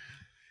is?" Yeah.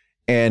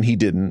 And he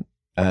didn't.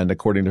 And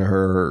according to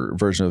her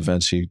version of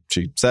events, she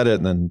said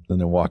it and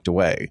then walked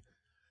away.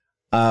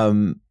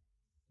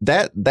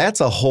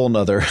 That's a whole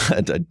nother,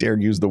 I dare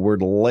use the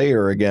word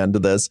layer again to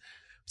this.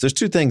 There's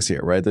two things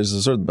here, right? There's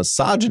a sort of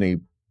misogyny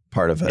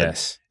part of it.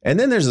 Yes. And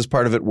then there's this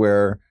part of it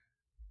where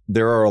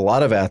there are a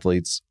lot of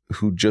athletes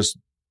who just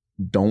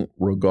don't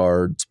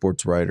regard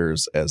sports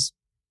writers as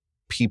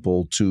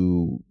people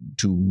to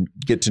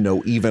get to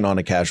know even on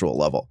a casual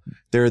level.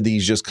 There are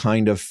these just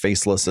kind of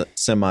faceless,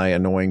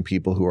 semi-annoying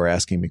people who are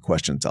asking me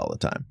questions all the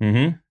time.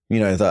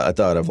 Mm-hmm. I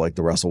thought of like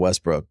the Russell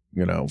Westbrook,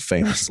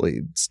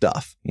 famously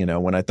stuff,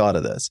 when I thought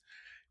of this.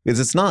 Because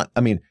it's not,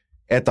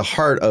 at the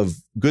heart of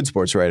good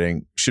sports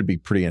writing should be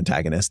pretty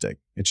antagonistic.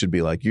 It should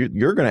be like,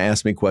 you're going to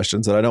ask me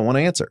questions that I don't want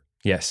to answer.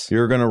 Yes.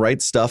 You're going to write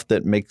stuff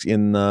that makes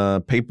in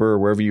the paper or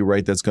wherever you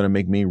write that's going to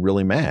make me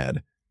really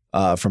mad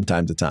from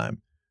time to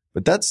time.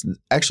 But that's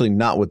actually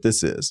not what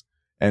this is,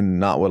 and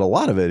not what a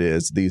lot of it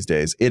is these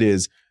days.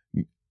 It's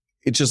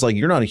just like,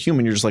 you're not a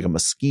human. You're just like a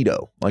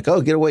mosquito. Like, oh,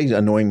 get away,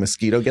 annoying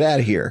mosquito. Get out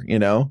of here.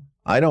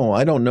 I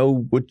don't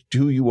know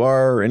who you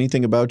are or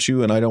anything about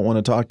you, and I don't want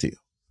to talk to you.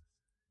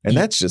 And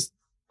that's just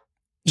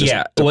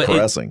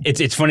depressing. Well,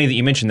 it's funny that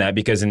you mentioned that,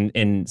 because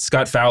in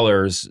Scott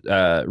Fowler's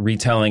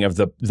retelling of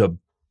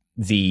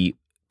the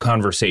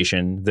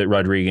conversation that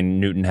Rodriguez and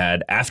Newton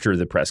had after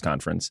the press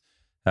conference,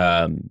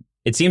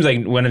 it seems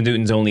like one of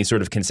Newton's only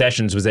sort of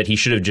concessions was that he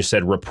should have just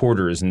said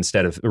reporters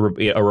instead of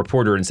a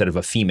reporter instead of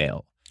a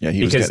female. Yeah,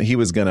 he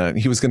was gonna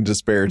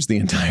disparage the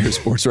entire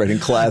sports writing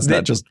class,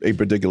 not just a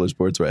particular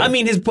sports writer.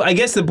 I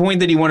guess the point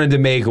that he wanted to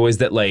make was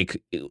that,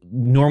 like,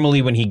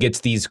 normally when he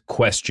gets these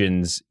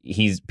questions,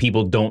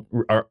 people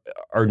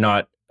are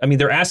not.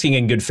 They're asking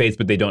in good faith,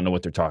 but they don't know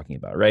what they're talking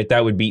about, right?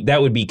 That would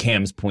be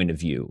Cam's point of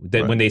view. That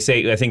right. When they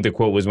say, I think the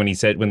quote was when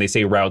they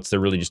say routes, they're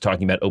really just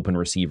talking about open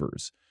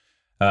receivers.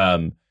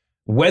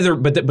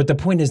 But the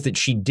point is that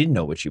she did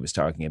know what she was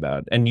talking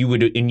about, and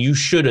you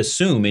should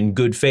assume in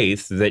good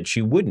faith that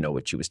she would know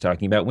what she was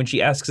talking about when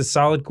she asks a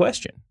solid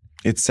question.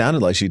 It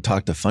sounded like she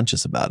talked to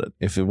Funchess about it.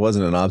 If it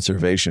wasn't an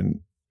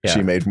observation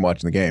she made from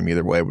watching the game,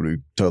 either way it would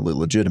be totally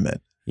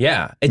legitimate.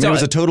 Yeah, it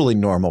was a totally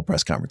normal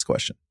press conference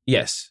question.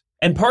 Yes,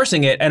 and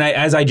parsing it, and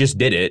as I just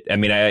did it,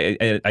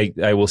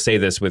 I will say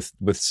this with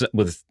a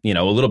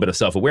little bit of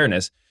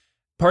self-awareness.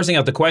 Parsing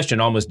out the question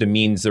almost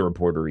demeans the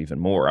reporter even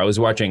more. I was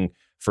watching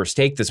First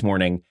Take this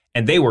morning,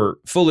 and they were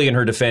fully in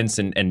her defense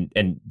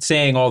and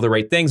saying all the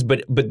right things.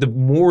 But the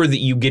more that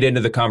you get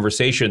into the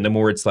conversation, the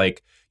more it's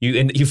like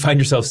you find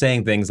yourself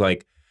saying things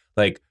like,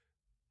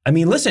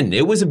 listen,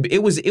 it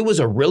was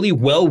a really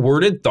well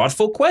worded,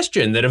 thoughtful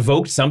question that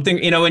evoked something,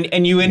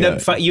 and you end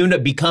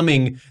up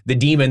becoming the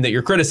demon that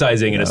you're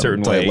criticizing in a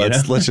certain way.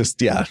 Let's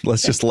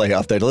just lay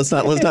off there. Let's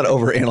not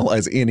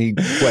overanalyze any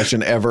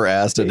question ever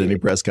asked at any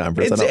press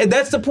conference.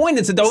 That's the point.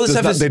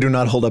 They do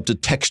not hold up to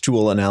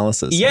textual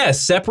analysis.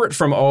 Yes, separate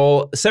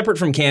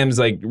from Cam's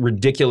like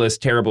ridiculous,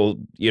 terrible,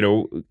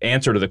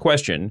 answer to the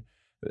question.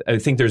 I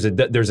think there's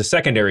a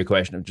secondary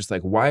question of just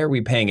like, why are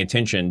we paying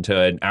attention to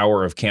an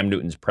hour of Cam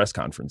Newton's press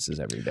conferences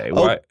every day?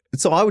 Why?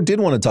 So I did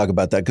want to talk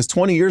about that, because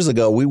 20 years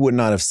ago, we would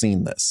not have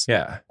seen this.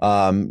 Yeah.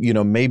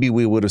 Maybe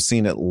we would have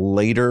seen it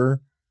later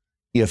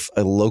if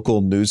a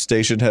local news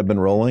station had been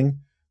rolling.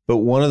 But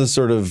one of the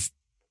sort of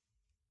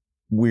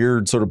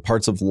weird sort of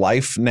parts of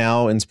life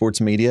now in sports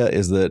media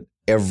is that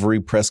every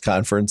press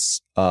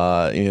conference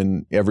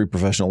in every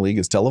professional league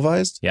is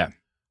televised. Yeah.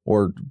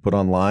 Or put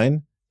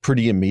online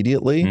pretty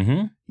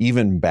immediately,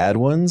 even bad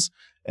ones.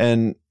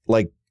 And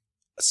like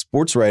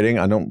sports writing,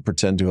 I don't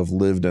pretend to have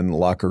lived in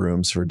locker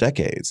rooms for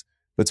decades,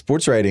 but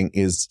sports writing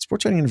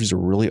interviews are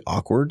really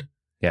awkward.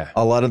 Yeah.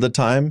 A lot of the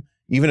time,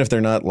 even if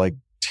they're not like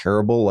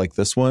terrible like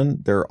this one,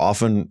 they're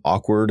often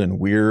awkward and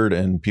weird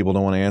and people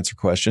don't want to answer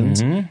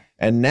questions. Mm-hmm.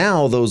 And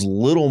now those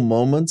little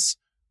moments,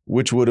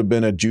 which would have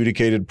been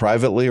adjudicated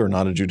privately or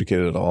not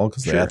adjudicated at all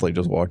because the athlete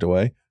just walked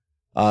away,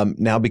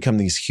 now become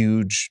these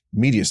huge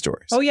media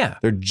stories. Oh, yeah.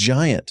 They're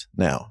giant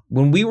now.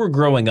 When we were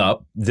growing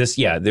up,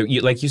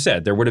 like you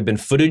said, there would have been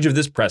footage of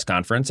this press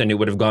conference and it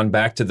would have gone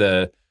back to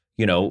the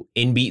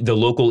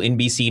local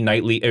NBC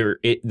nightly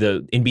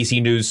the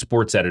NBC News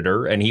sports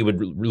editor, and he would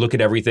look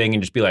at everything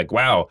and just be like,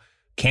 wow,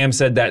 Cam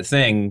said that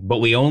thing, but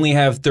we only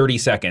have 30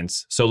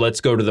 seconds. So let's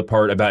go to the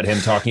part about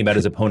him talking about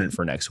his opponent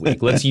for next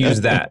week. Let's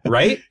use that,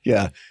 right?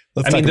 Yeah.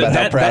 Let's talk about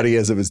how proud he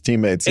is of his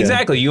teammates.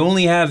 Exactly. You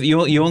only have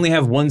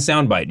one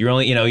soundbite.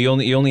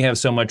 You only have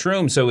so much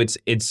room. So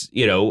it's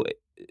you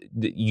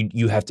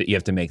have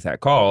to make that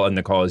call, and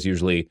the call is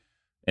usually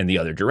in the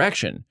other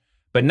direction.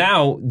 But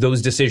now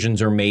those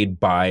decisions are made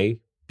by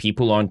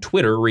people on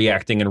Twitter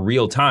reacting in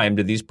real time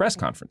to these press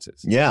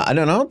conferences. Yeah, I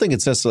don't think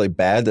it's necessarily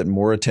bad that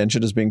more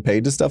attention is being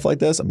paid to stuff like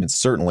this. I mean,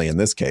 certainly in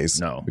this case,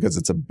 no, because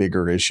it's a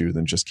bigger issue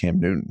than just Cam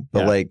Newton.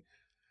 But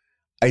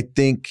I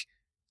think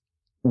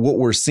what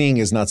we're seeing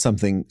is not some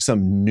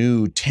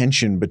new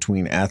tension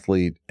between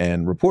athlete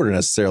and reporter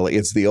necessarily.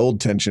 It's the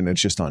old tension.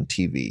 It's just on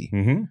TV.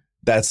 Mm-hmm.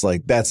 That's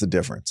the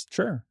difference.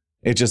 Sure,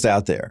 it's just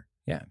out there.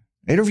 Yeah,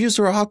 interviews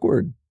are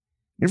awkward.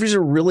 Interviews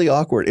are really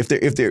awkward. If they're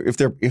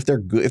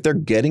good, if they're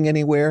getting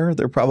anywhere,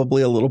 they're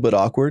probably a little bit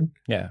awkward.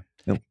 Yeah,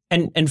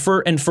 and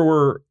for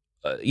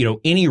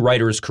any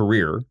writer's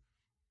career,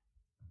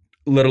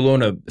 let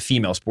alone a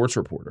female sports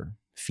reporter.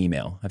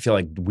 Female, I feel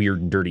like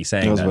weird and dirty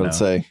saying that. I was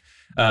about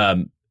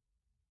to say.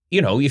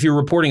 If you're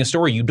reporting a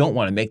story, you don't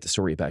want to make the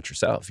story about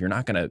yourself. You're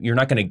not gonna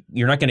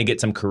get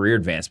some career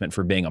advancement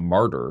for being a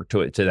martyr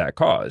to that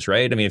cause,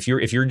 right? I mean, if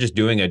you're just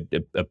doing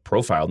a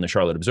profile in the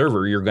Charlotte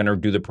Observer, you're going to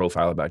do the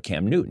profile about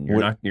Cam Newton. You're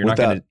not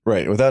going to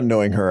right. Without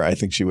knowing her, I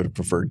think she would have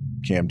preferred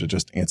Cam to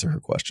just answer her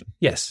question.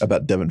 Yes,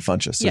 about Devin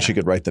Funchess, so she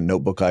could wite the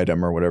notebook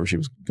item or whatever she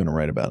was going to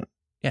write about it.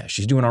 Yeah,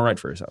 she's doing all right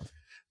for herself.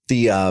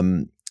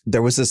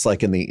 There was this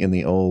in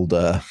the old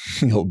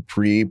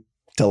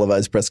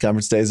televised press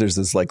conference days, there's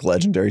this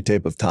legendary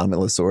tape of Tommy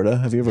Lasorda.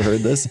 Have you ever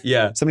heard this?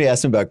 Yeah. Somebody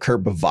asked him about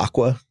Kurt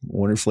Bavacqua,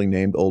 wonderfully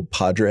named old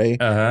Padre,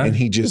 and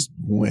he just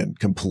went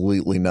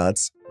completely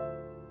nuts.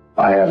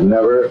 I have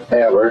never,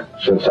 ever,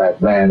 since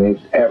I've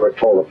managed, ever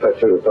told a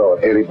pitcher to throw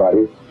at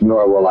anybody,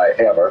 nor will I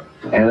ever.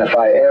 And if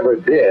I ever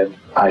did,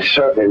 I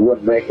certainly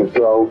wouldn't make him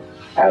throw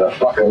at a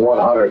fucking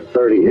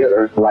 130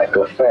 hitter like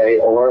Lefay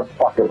or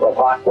fucking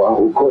Bavacqua,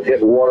 who could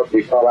hit water if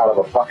he fell out of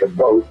a fucking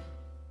boat.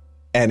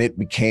 And it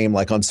became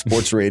on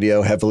sports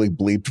radio, heavily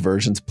bleeped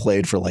versions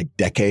played for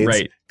decades.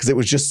 Right. Because it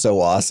was just so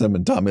awesome.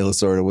 And Tommy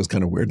Lasorda was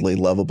kind of weirdly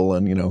lovable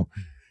and,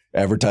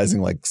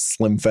 advertising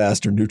Slim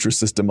Fast or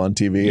Nutrisystem on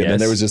TV. Yes. And then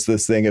there was just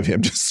this thing of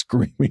him just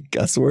screaming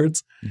cuss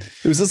words.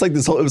 It was just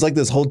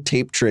this whole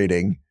tape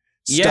trading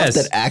stuff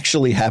that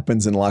actually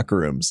happens in locker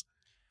rooms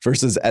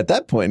versus at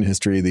that point in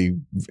history,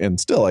 and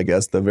still, I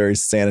guess, the very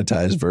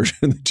sanitized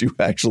version that you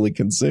actually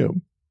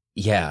consume.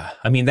 Yeah,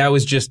 I mean that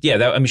was just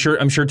I'm sure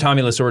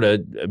Tommy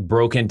Lasorda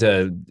broke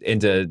into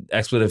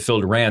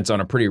expletive-filled rants on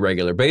a pretty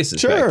regular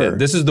basis. Sure, back then.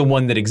 This is the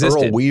one that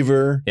existed. Earl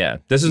Weaver. Yeah,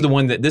 this is the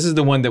one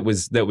that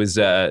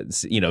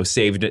was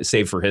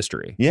saved for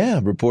history. Yeah,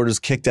 reporters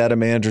kicked out of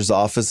managers'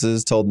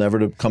 offices, told never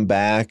to come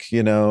back.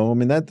 I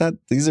mean that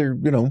these are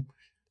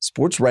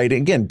sports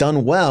writing again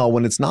done well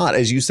when it's not,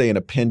 as you say, an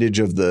appendage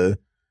of the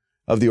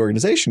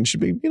organization.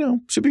 Should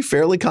be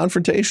fairly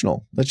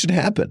confrontational. That should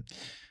happen.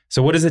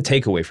 So what is the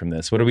takeaway from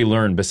this? What do we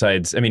learn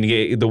besides, I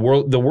mean, the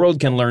world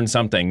can learn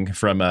something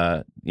from,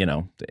 the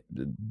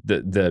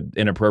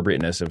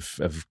inappropriateness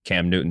of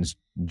Cam Newton's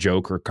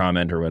joke or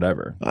comment or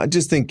whatever. I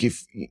just think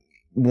if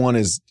one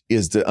is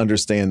to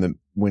understand that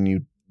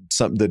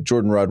that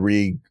Jordan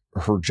Rodriguez,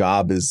 her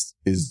job is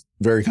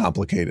very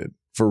complicated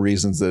for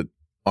reasons that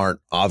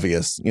aren't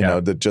obvious,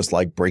 that just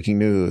like breaking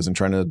news and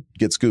trying to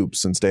get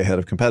scoops and stay ahead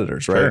of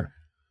competitors, right? Sure.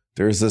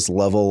 There's this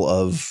level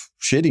of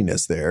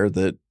shittiness there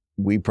that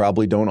we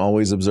probably don't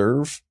always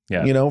observe,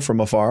 from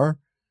afar.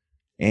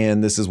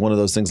 And this is one of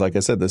those things, like I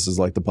said, this is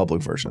like the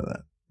public version of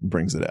that. It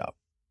brings it out.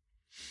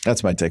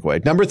 That's my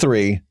takeaway. Number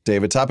 3,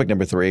 David, topic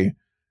number 3,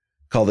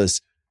 call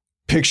this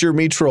Picture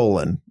Me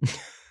Trollin'.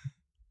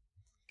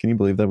 Can you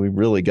believe that? We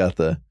really got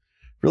the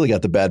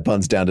bad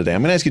puns down today.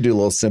 I'm going to ask you to do a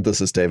little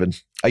synthesis,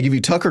 David. I give you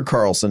Tucker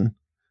Carlson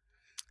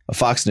of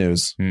Fox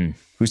News,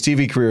 whose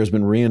TV career has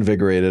been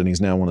reinvigorated, and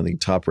he's now one of the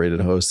top-rated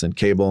hosts in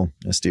cable,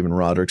 as Stephen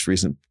Roderick's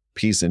recent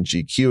piece in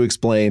GQ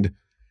explained.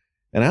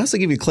 And I also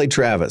give you Clay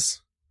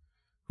Travis,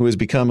 who has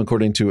become,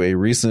 according to a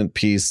recent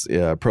piece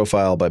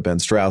profile by Ben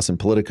Strauss in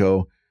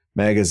Politico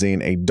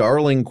magazine, a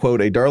darling, quote,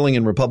 a darling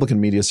in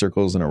Republican media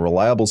circles and a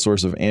reliable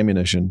source of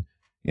ammunition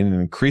in an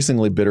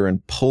increasingly bitter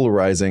and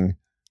polarizing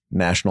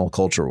national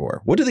culture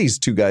war. What do these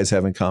two guys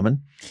have in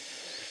common?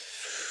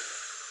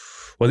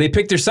 Well, they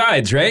picked their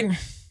sides, right?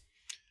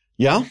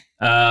 Yeah.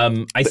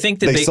 I think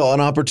that they saw an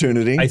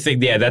opportunity. I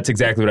think, that's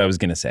exactly what I was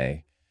going to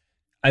say.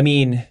 I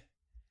mean,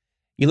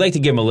 you like to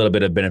give them a little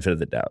bit of benefit of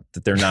the doubt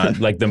that they're not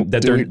like them.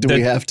 That do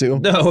we have to?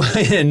 No,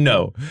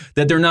 no,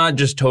 that they're not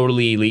just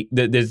totally.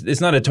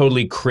 It's not a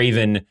totally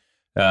craven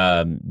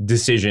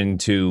decision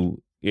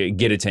to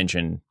get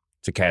attention,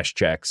 to cash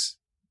checks,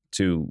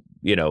 to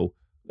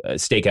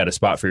stake out a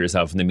spot for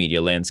yourself in the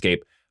media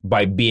landscape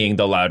by being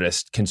the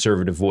loudest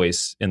conservative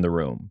voice in the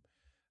room.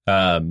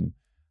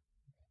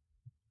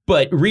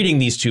 But reading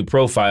these two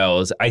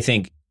profiles, I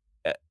think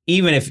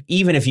even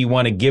if you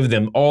want to give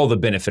them all the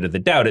benefit of the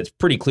doubt, it's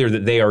pretty clear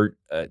that they are,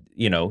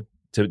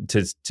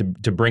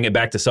 to bring it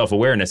back to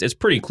self-awareness, it's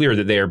pretty clear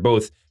that they are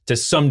both to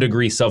some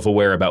degree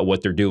self-aware about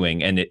what they're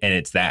doing, and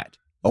it's that.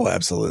 Oh,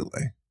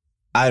 absolutely.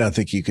 I don't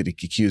think you could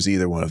accuse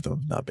either one of them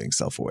of not being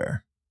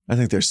self-aware. I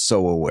think they're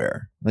so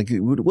aware. Like,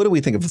 what do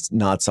we think of as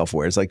not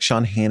self-aware? Is like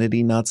Sean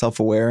Hannity not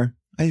self-aware?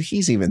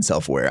 He's even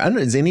self-aware. I don't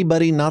know. Is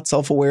anybody not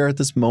self-aware at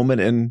this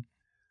moment in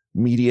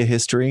media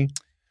history?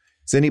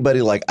 Is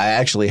anybody like, I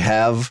actually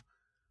have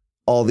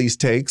all these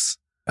takes?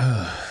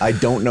 I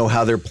don't know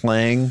how they're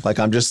playing. Like,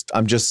 I'm just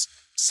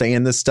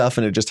saying this stuff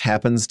and it just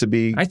happens to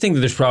be. I think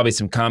that there's probably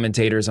some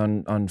commentators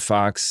on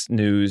Fox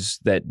News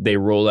that they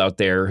roll out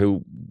there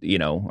who,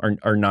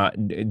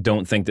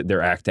 don't think that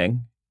they're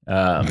acting.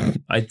 I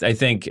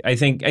think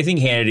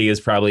Hannity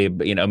is probably,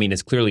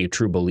 it's clearly a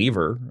true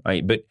believer,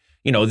 right? But,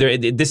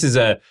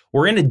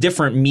 we're in a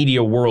different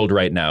media world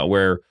right now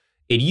where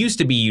it used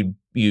to be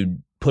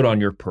you'd put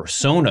on your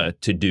persona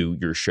to do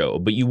your show,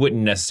 but you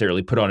wouldn't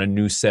necessarily put on a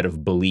new set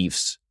of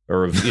beliefs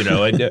or,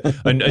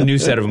 a new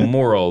set of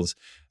morals.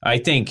 I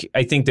think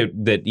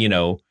that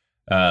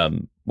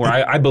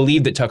I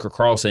believe that Tucker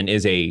Carlson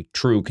is a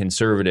true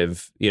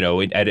conservative,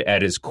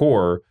 at his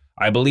core.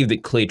 I believe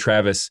that Clay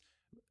Travis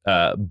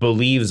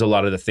believes a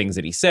lot of the things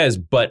that he says,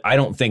 but I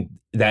don't think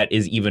that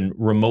is even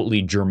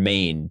remotely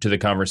germane to the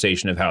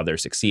conversation of how they're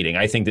succeeding.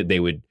 I think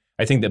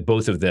that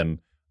both of them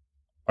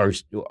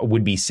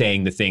would be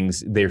saying the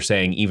things they're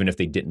saying even if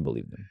they didn't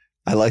believe them.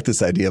 I like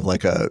this idea of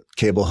like a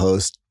cable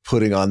host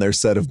putting on their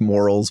set of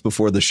morals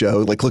before the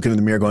show, like looking in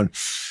the mirror going,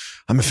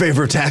 I'm in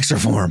favor of tax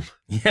reform.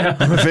 Yeah.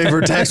 I'm in favor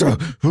of tax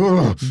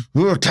reform.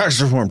 Tax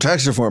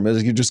reform.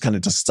 You're just kind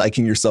of just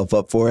psyching yourself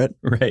up for it.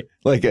 Right.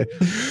 Like,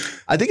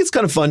 I think it's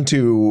kind of fun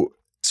to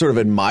sort of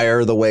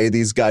admire the way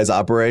these guys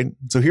operate.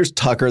 So here's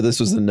Tucker. This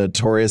was a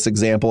notorious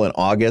example in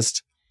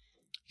August.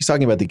 He's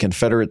talking about the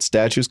Confederate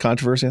statues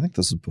controversy. I think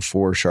this was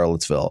before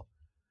Charlottesville.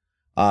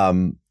 How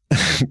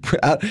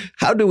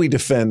do we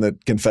defend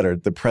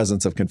the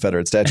presence of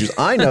Confederate statues?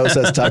 I know,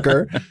 says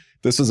Tucker.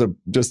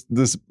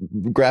 This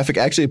graphic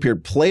actually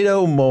appeared.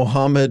 Plato,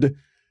 Muhammad,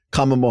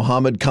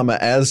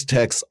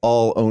 Aztecs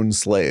all owned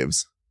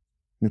slaves.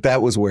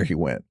 That was where he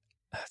went.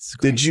 That's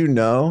great. Did you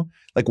know?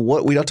 Like,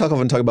 what we don't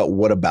often talk about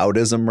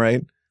whataboutism,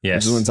 right? Yes.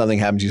 Which is when something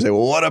happens, you say,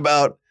 well, what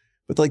about?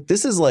 But like,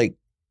 this is like,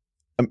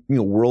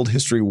 World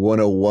History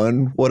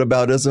 101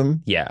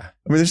 whataboutism. Yeah.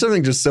 I mean, there's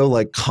something just so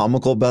like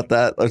comical about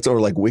that. Or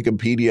like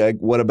Wikipedia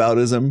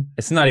whaboutism.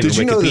 It's not even Wikipedia. Did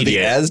you know that the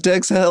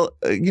Aztecs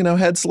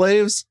had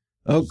slaves?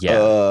 Oh,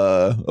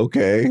 yeah.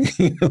 Okay.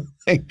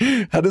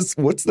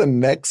 What's the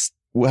next?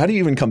 How do you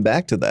even come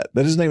back to that?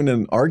 That isn't even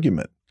an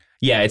argument.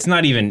 Yeah, it's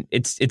not even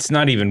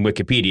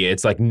Wikipedia.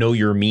 It's like know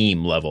your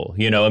meme level.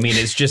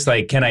 It's just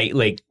like, can I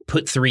like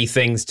put three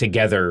things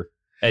together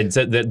and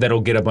so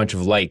that'll get a bunch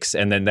of likes,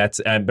 and then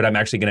that's. But I'm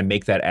actually going to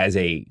make that as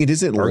a.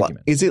 Is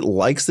it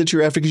likes that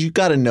you're after? Because you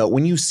got to know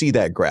when you see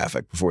that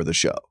graphic before the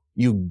show,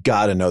 you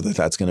got to know that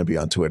that's going to be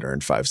on Twitter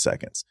in 5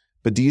 seconds.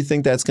 But do you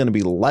think that's going to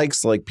be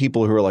likes, like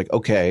people who are like,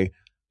 okay,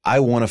 I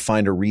want to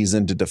find a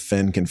reason to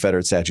defend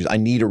Confederate statues. I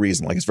need a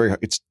reason. Like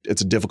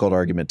it's a difficult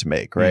argument to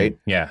make, right?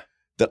 Yeah.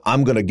 That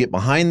I'm going to get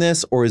behind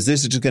this, or is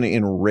this just going to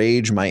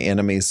enrage my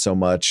enemies so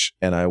much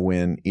and I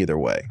win either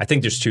way? I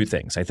think there's two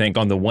things. I think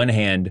on the one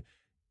hand,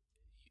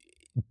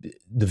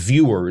 the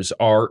viewers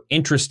are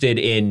interested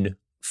in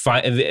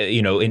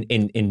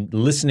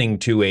listening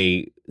to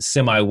a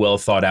semi well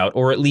thought out,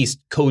 or at least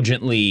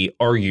cogently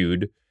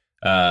argued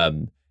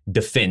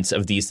defense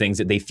of these things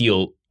that they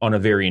feel on a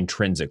very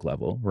intrinsic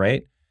level,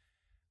 right?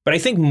 But I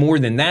think more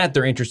than that,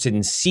 they're interested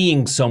in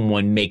seeing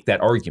someone make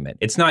that argument.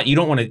 It's not, you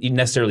don't want to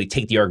necessarily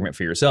take the argument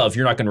for yourself.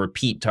 You're not going to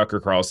repeat Tucker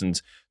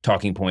Carlson's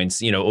talking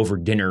points, over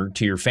dinner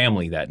to your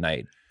family that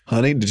night.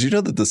 Honey, did you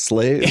know that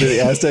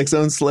the Aztecs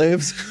owned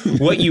slaves?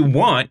 What you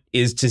want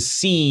is to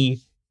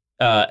see,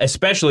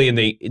 especially in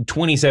the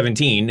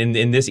 2017,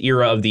 in this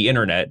era of the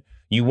internet,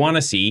 you want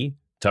to see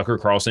Tucker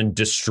Carlson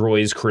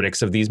destroys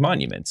critics of these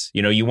monuments.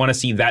 You want to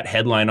see that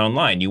headline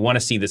online. You want to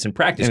see this in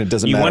practice. And it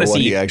doesn't matter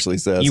what he actually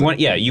says. You want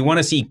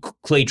to see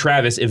Clay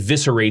Travis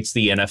eviscerates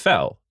the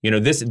NFL.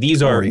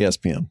 These are or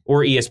ESPN.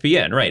 Or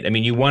ESPN, right? I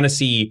mean, you want to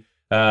see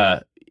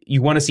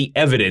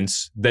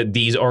evidence that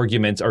these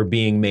arguments are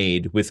being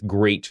made with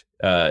great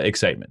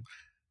excitement.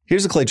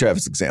 Here's a Clay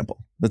Travis example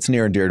that's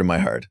near and dear to my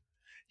heart.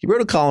 He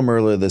wrote a column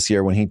earlier this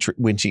year when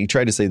he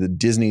tried to say that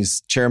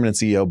Disney's chairman and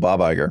CEO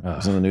Bob Iger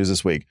was in the news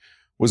this week,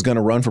 was going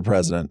to run for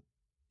president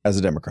as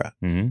a Democrat,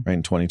 right,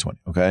 in 2020.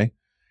 Okay.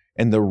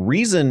 And the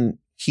reason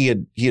he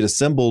had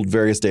assembled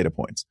various data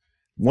points.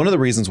 One of the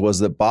reasons was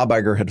that Bob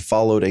Iger had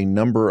followed a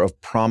number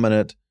of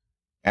prominent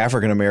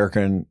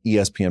African-American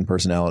ESPN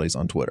personalities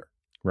on Twitter,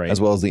 Right. as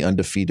well as the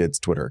Undefeated's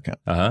Twitter account.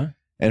 Uh-huh.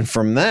 And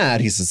from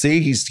that, he said, see,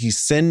 he's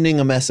sending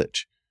a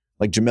message.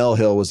 Like Jamel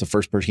Hill was the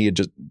first person.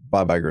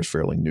 Bob Iger is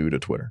fairly new to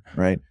Twitter,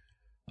 right?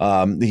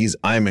 I'm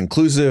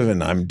inclusive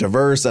and I'm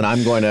diverse and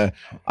I'm going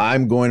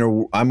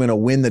to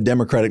win the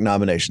Democratic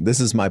nomination. This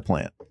is my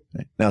plan.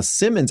 Right? Now,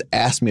 Simmons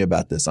asked me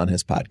about this on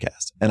his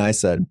podcast, and I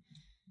said,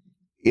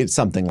 it's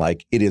something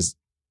like, it is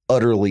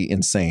utterly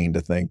insane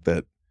to think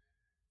that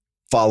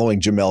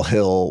following Jamel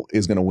Hill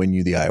is going to win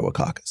you the Iowa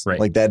caucus. Right.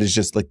 Like that is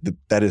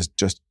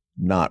just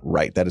not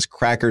right. That is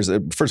crackers.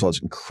 First of all, it's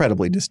an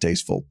incredibly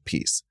distasteful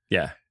piece.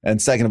 Yeah.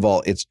 And second of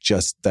all, it's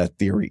just that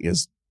theory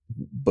is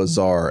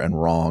bizarre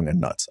and wrong and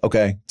nuts.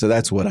 Okay. So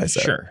that's what I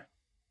said. Sure.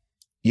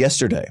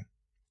 Yesterday,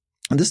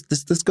 and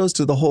this goes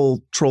to the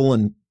whole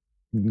Trollin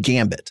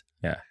gambit.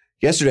 Yeah.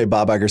 Yesterday,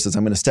 Bob Iger says,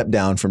 I'm going to step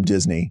down from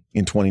Disney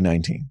in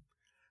 2019.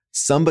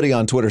 Somebody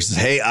on Twitter says,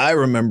 hey,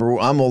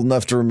 I'm old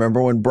enough to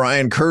remember when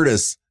Brian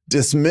Curtis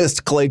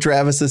dismissed Clay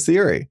Travis's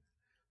theory.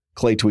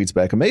 Clay tweets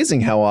back,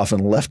 amazing how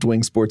often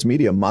left-wing sports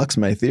media mocks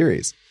my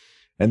theories.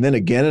 And then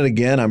again and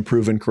again, I'm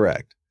proven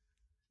correct.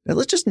 Now,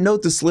 let's just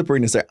note the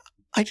slipperiness there.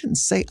 I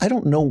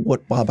don't know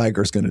what Bob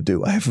Iger is going to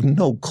do. I have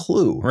no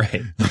clue.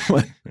 Right.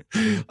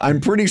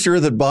 I'm pretty sure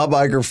that Bob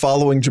Iger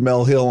following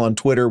Jamel Hill on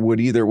Twitter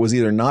was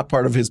either not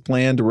part of his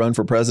plan to run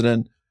for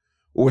president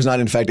or was not,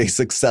 in fact, a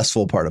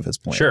successful part of his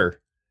plan. Sure.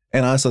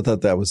 And I also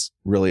thought that was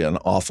really an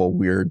awful,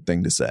 weird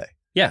thing to say.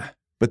 Yeah.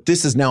 But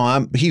this is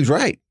now he's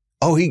right.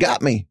 Oh, he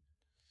got me.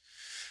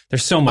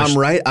 There's so much.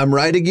 I'm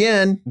right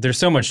again. There's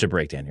so much to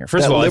break down here.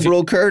 First that of all,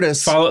 liberal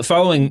Curtis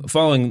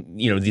following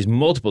these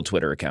multiple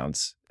Twitter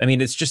accounts. I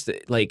mean, it's just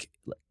like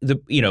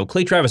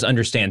Clay Travis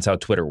understands how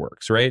Twitter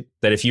works, right?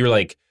 That if you're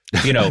like,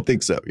 I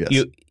think so. Yes.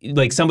 You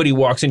like somebody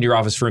walks into your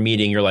office for a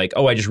meeting, you're like,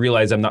 oh, I just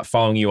realized I'm not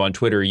following you on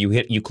Twitter.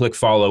 You click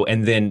follow,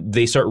 and then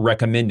they start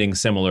recommending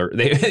similar.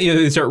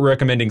 They start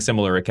recommending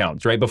similar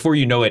accounts, right? Before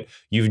you know it,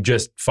 you've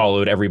just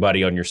followed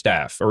everybody on your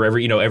staff or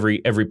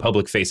every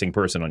public facing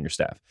person on your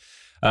staff.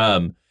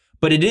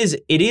 But it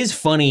is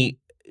funny,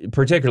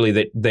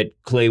 particularly that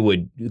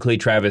Clay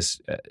Travis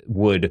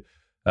would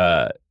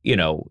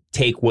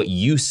take what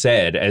you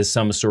said as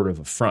some sort of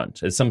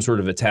affront, as some sort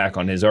of attack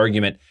on his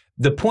argument.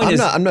 The point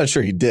I'm not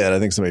sure he did. I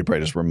think somebody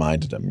probably just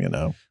reminded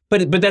him,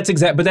 But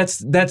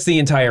that's that's the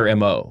entire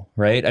MO,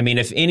 right? I mean,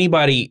 if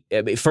anybody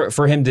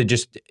for him to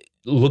just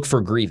look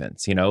for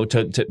grievance,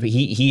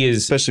 he is,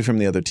 especially from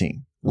the other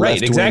team,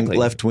 right? Exactly,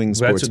 left-wing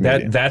sports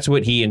media. That's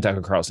what he and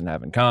Tucker Carlson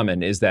have in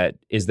common is that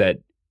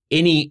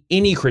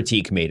any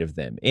critique made of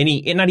them,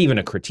 not even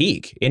a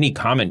critique, any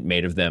comment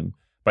made of them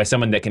by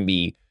someone that can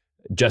be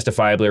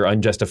justifiably or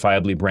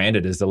unjustifiably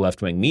branded as the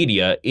left-wing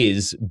media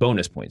is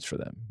bonus points for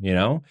them,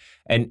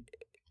 And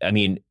I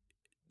mean,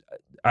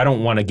 I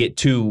don't want to get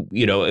too,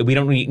 we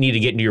don't need to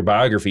get into your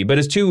biography, but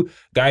as two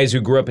guys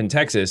who grew up in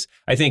Texas,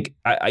 I think,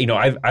 I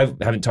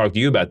haven't talked to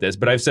you about this,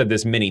 but I've said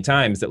this many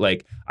times that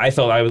like, I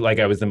felt I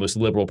was the most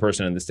liberal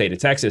person in the state of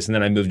Texas. And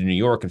then I moved to New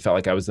York and felt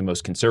like I was the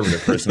most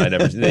conservative person I'd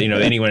ever,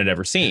 anyone had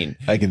ever seen.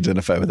 I can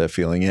identify with that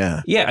feeling.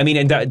 Yeah. Yeah. I mean,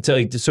 and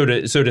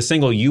to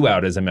single you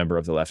out as a member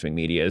of the left-wing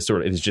media is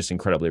just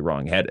incredibly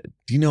wrong-headed.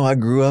 Do you know I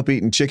grew up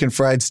eating chicken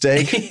fried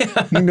steak?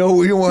 Yeah. You know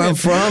where I'm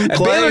from? At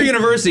Baylor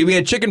University, we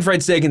had chicken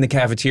fried steak in the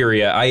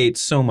cafeteria. I ate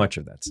so much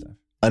of that stuff.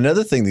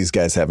 Another thing these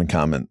guys have in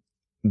common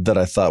that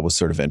I thought was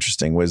sort of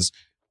interesting was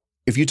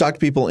if you talk to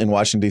people in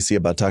Washington, D.C.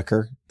 about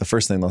Tucker, the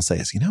first thing they'll say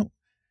is,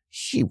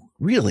 he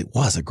really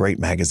was a great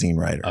magazine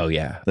writer. Oh,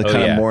 yeah. The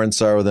kind of more in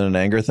sorrow than in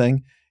anger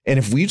thing. And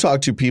if we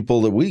talk to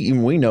people that we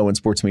know in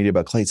sports media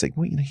about Clay, it's like,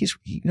 well,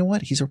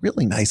 he's a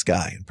really nice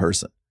guy in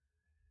person.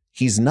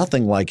 He's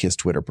nothing like his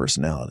Twitter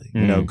personality.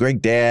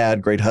 Great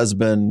dad, great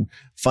husband,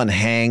 fun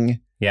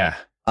hang. Yeah.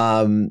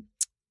 And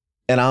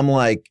I'm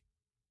like,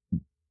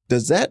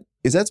 is that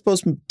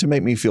supposed to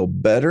make me feel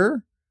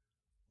better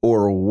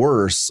or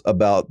worse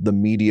about the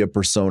media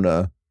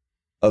persona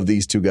of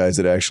these two guys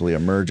that actually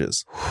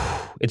emerges?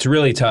 It's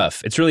really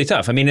tough.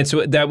 I mean,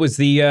 that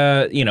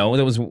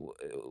was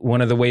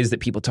one of the ways that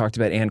people talked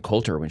about Ann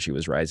Coulter when she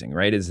was rising,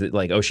 right? Is that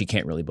like, oh, she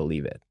can't really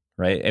believe it,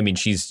 right? I mean,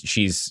 she's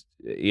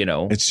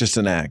it's just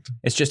an act.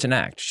 It's just an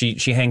act.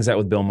 She hangs out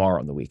with Bill Maher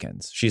on the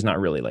weekends. She's not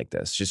really like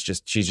this. She's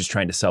just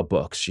trying to sell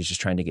books. She's just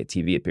trying to get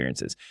TV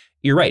appearances.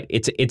 You're right.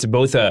 It's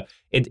both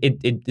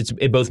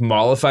it both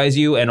mollifies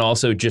you and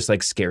also just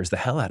like scares the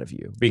hell out of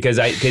you because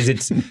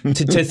it's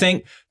to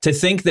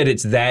think that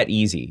it's that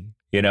easy,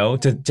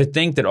 to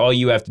think that all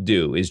you have to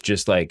do is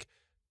just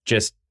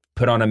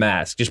put on a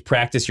mask, just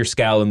practice your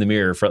scowl in the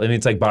mirror.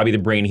 It's like Bobby the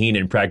Brain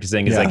Heenan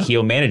practicing his like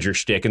heel manager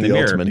shtick in the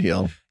mirror. Ultimate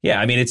heel.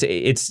 Yeah, I mean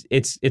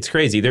it's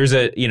crazy. There's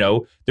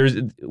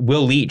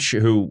Will Leach,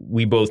 who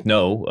we both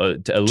know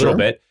a little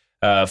bit.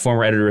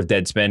 Former editor of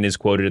Deadspin, is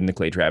quoted in the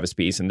Clay Travis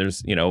piece, and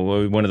there's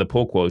one of the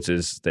pull quotes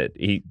is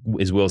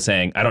Will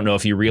saying, "I don't know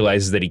if he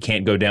realizes that he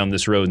can't go down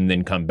this road and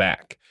then come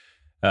back,"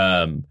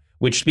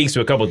 which speaks to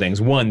a couple of things.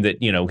 One, that,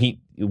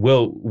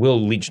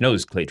 Will Leitch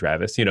knows Clay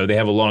Travis. They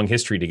have a long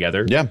history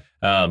together. Yeah.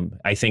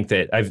 I think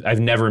that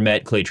I've never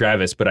met Clay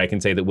Travis, but I can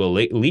say that Will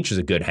Leitch is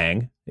a good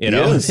hang.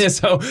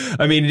 So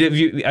I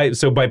mean,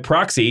 so by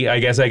proxy, I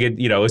guess I could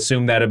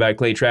assume that about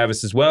Clay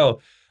Travis as well.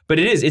 But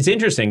it's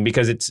interesting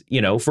because it's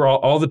for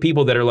all the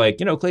people that are like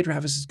Clay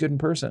Travis is good in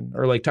person,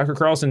 or like Tucker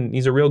Carlson,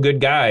 he's a real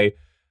good guy.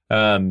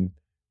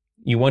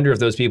 You wonder if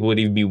those people would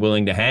even be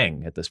willing to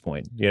hang at this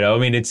point. I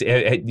mean,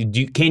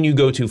 can you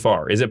go too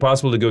far? Is it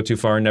possible to go too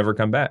far and never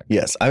come back?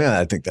 Yes. I mean,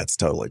 I think that's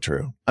totally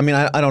true. I mean,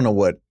 I don't know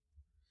what,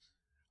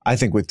 I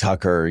think with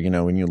Tucker,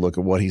 when you look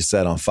at what he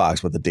said on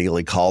Fox, what the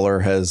Daily Caller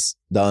has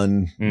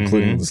done,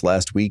 including this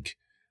last week,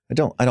 I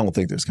don't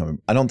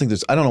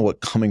know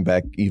what coming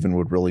back even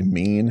would really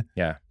mean.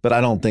 Yeah. But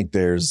I don't think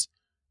there's,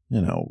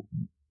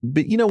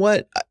 but you know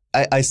what?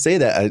 I say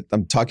that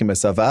I'm talking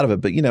myself out of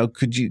it, but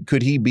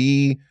could he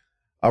be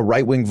a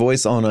right-wing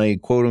voice on a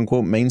quote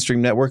unquote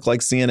mainstream network like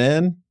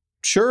CNN?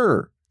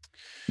 Sure.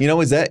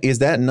 Is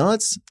that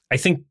nuts? I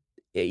think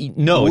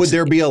no. Would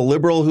there be a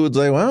liberal who would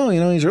say, well,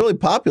 he's really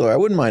popular, I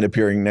wouldn't mind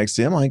appearing next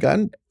to him? Like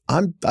I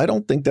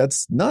don't think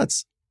that's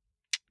nuts.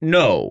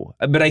 No,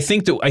 but I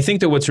think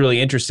that what's really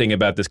interesting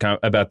about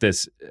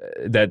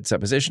that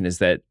supposition is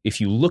that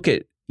if you look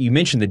at, you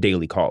mentioned the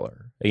Daily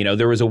Caller.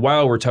 There was a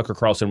while where Tucker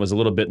Carlson was a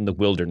little bit in the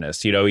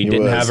wilderness. He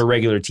didn't have a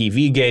regular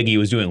TV gig. He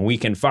was doing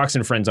Weekend Fox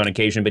and Friends on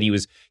occasion, but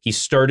he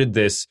started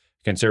this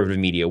conservative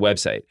media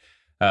website.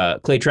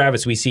 Clay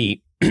Travis, we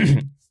see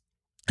a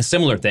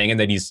similar thing, in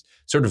that he's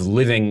sort of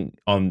living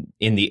on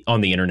the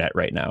internet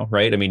right now,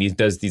 right? I mean, he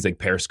does these like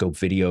Periscope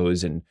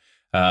videos, and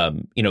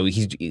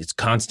he's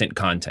constant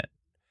content.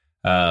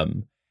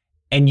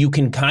 And you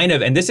can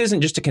and this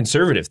isn't just a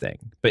conservative thing,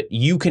 but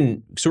you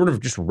can sort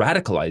of just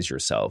radicalize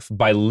yourself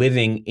by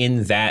living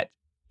in that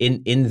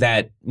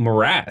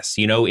morass,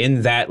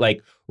 in that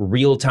like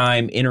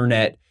real-time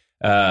internet,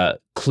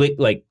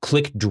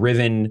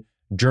 click-driven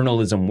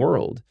journalism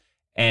world.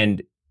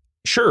 And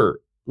sure,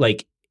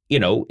 like,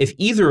 if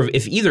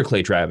either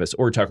Clay Travis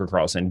or Tucker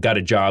Carlson got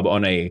a job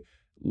on a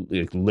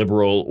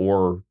liberal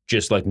or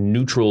just like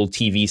neutral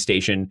TV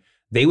station,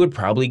 they would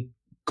probably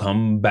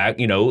come back,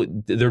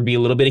 there'd be a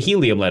little bit of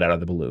helium let out of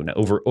the balloon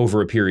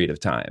over a period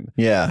of time.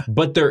 Yeah.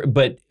 But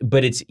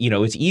it's,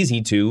 it's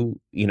easy to,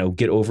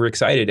 get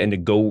overexcited and to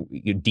go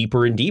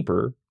deeper and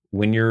deeper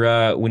when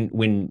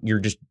you're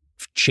just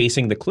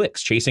chasing the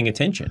clicks, chasing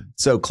attention.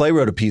 So Clay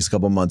wrote a piece a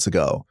couple months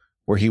ago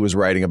where he was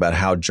writing about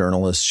how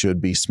journalists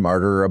should be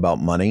smarter about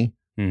money.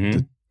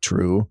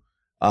 True.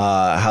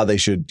 How they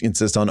should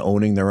insist on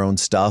owning their own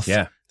stuff.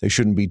 Yeah. They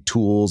shouldn't be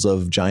tools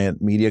of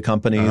giant media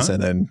companies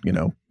and then,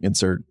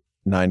 insert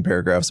 9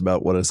 paragraphs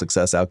about what a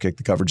success Outkick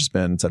the coverage has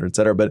been, et cetera, et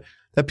cetera. But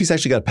that piece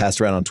actually got passed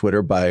around on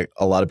Twitter by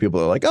a lot of people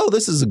that are like, oh,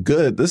 this is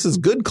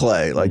good,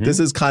 Clay. Like, this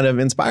is kind of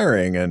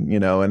inspiring. And,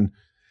 and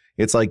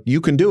it's like,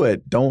 you can do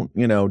it. Don't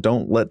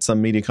let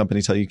some media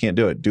company tell you can't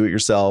do it. Do it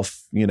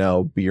yourself, be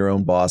your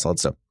own boss, all that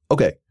stuff.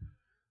 Okay.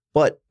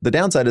 But the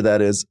downside of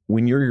that is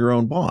when you're your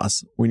own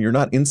boss, when you're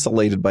not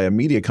insulated by a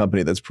media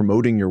company that's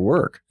promoting your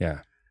work,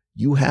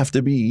 you have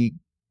to be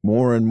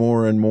more and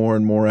more and more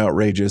and more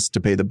outrageous to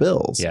pay the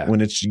bills. Yeah.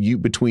 When it's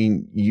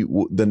between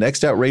you, the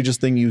next outrageous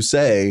thing you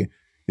say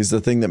is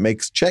the thing that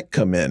makes check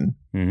come in.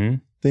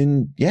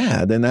 Then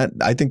that,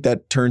 I think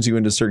that turns you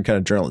into a certain kind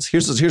of journalist.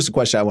 Here's the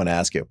question I want to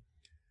ask you.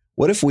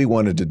 What if we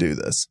wanted to do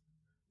this?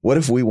 What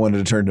if we wanted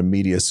to turn to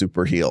media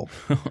super heel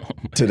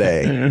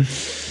today?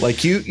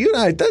 Like you and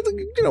I,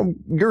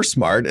 you're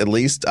smart, at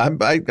least. I'm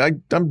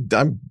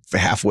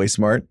halfway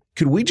smart.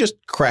 Could we just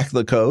crack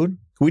the code?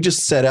 Could we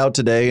just set out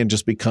today and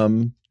just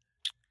become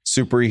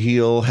super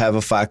heel, have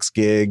a Fox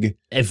gig?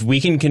 If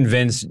we can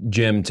convince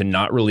Jim to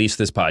not release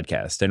this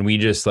podcast and we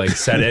just like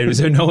set it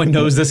so no one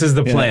knows this is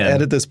the plan.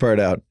 Edit this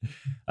part out.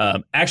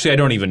 Actually, I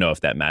don't even know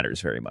if that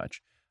matters very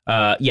much.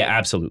 Yeah,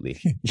 absolutely.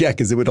 Yeah,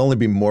 because it would only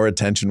be more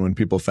attention when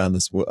people found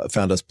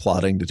us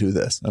plotting to do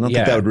this. I don't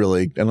think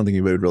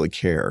he would really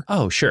care.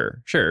 Oh,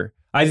 sure.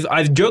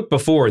 I've joked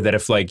before that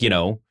if like,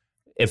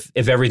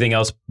 if everything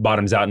else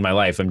bottoms out in my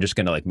life, I'm just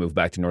going to like move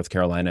back to North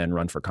Carolina and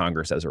run for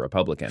Congress as a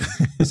Republican.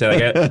 So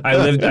like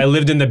I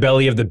lived in the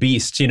belly of the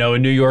beast,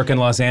 in New York and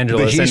Los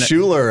Angeles. The Heath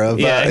Schuler of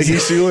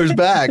Heath Schuler's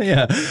back.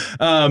 Yeah.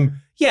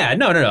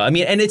 No. I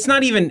mean, and it's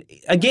not even,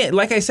 again,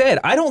 like I said,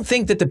 I don't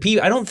think that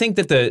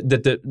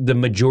the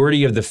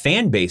majority of the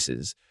fan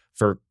bases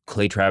for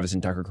Clay Travis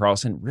and Tucker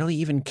Carlson really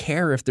even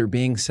care if they're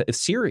being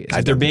serious,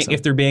 if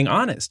they're being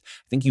honest.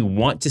 I think you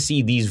want to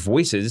see these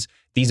voices,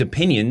 these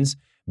opinions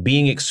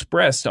being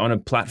expressed on a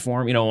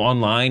platform,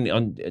 online,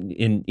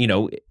 in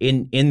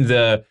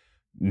the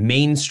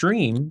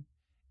mainstream,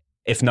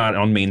 if not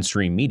on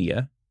mainstream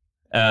media.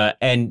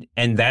 And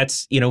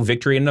that's,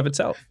 victory in and of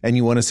itself. And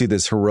you want to see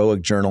this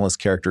heroic journalist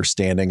character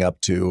standing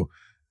up to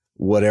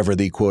whatever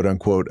the quote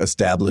unquote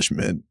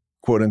establishment,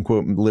 quote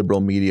unquote liberal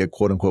media,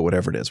 quote unquote,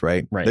 whatever it is,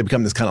 right? Right. They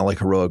become this kind of like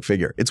heroic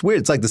figure. It's weird.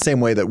 It's like the same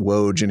way that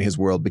Woj in his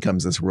world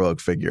becomes this heroic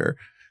figure.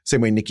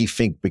 Same way Nikki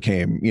Fink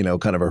became,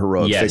 kind of a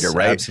heroic figure,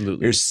 right?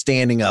 Absolutely. You're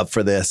standing up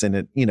for this, and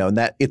and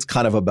that it's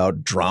kind of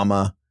about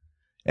drama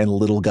and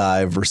little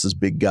guy versus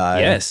big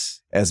guy.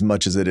 Yes. As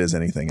much as it is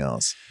anything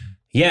else.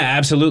 Yeah,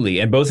 absolutely.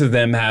 And both of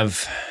them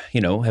have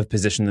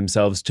positioned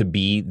themselves to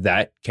be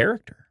that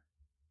character.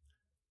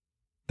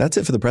 That's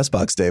it for the Press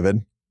Box,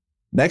 David.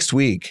 Next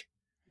week,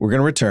 we're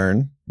going to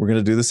return. We're going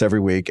to do this every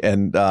week,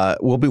 and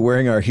we'll be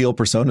wearing our heel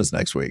personas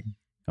next week.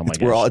 Oh my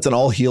gosh. It's an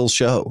all heel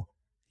show.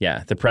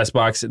 Yeah, the press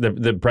box.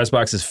 The press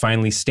box is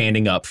finally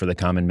standing up for the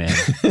common man.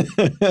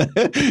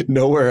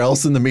 Nowhere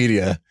else in the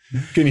media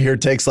can you hear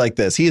takes like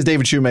this. He is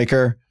David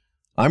Shoemaker.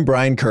 I'm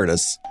Brian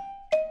Curtis.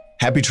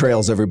 Happy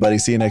trails, everybody.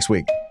 See you next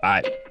week.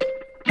 Bye.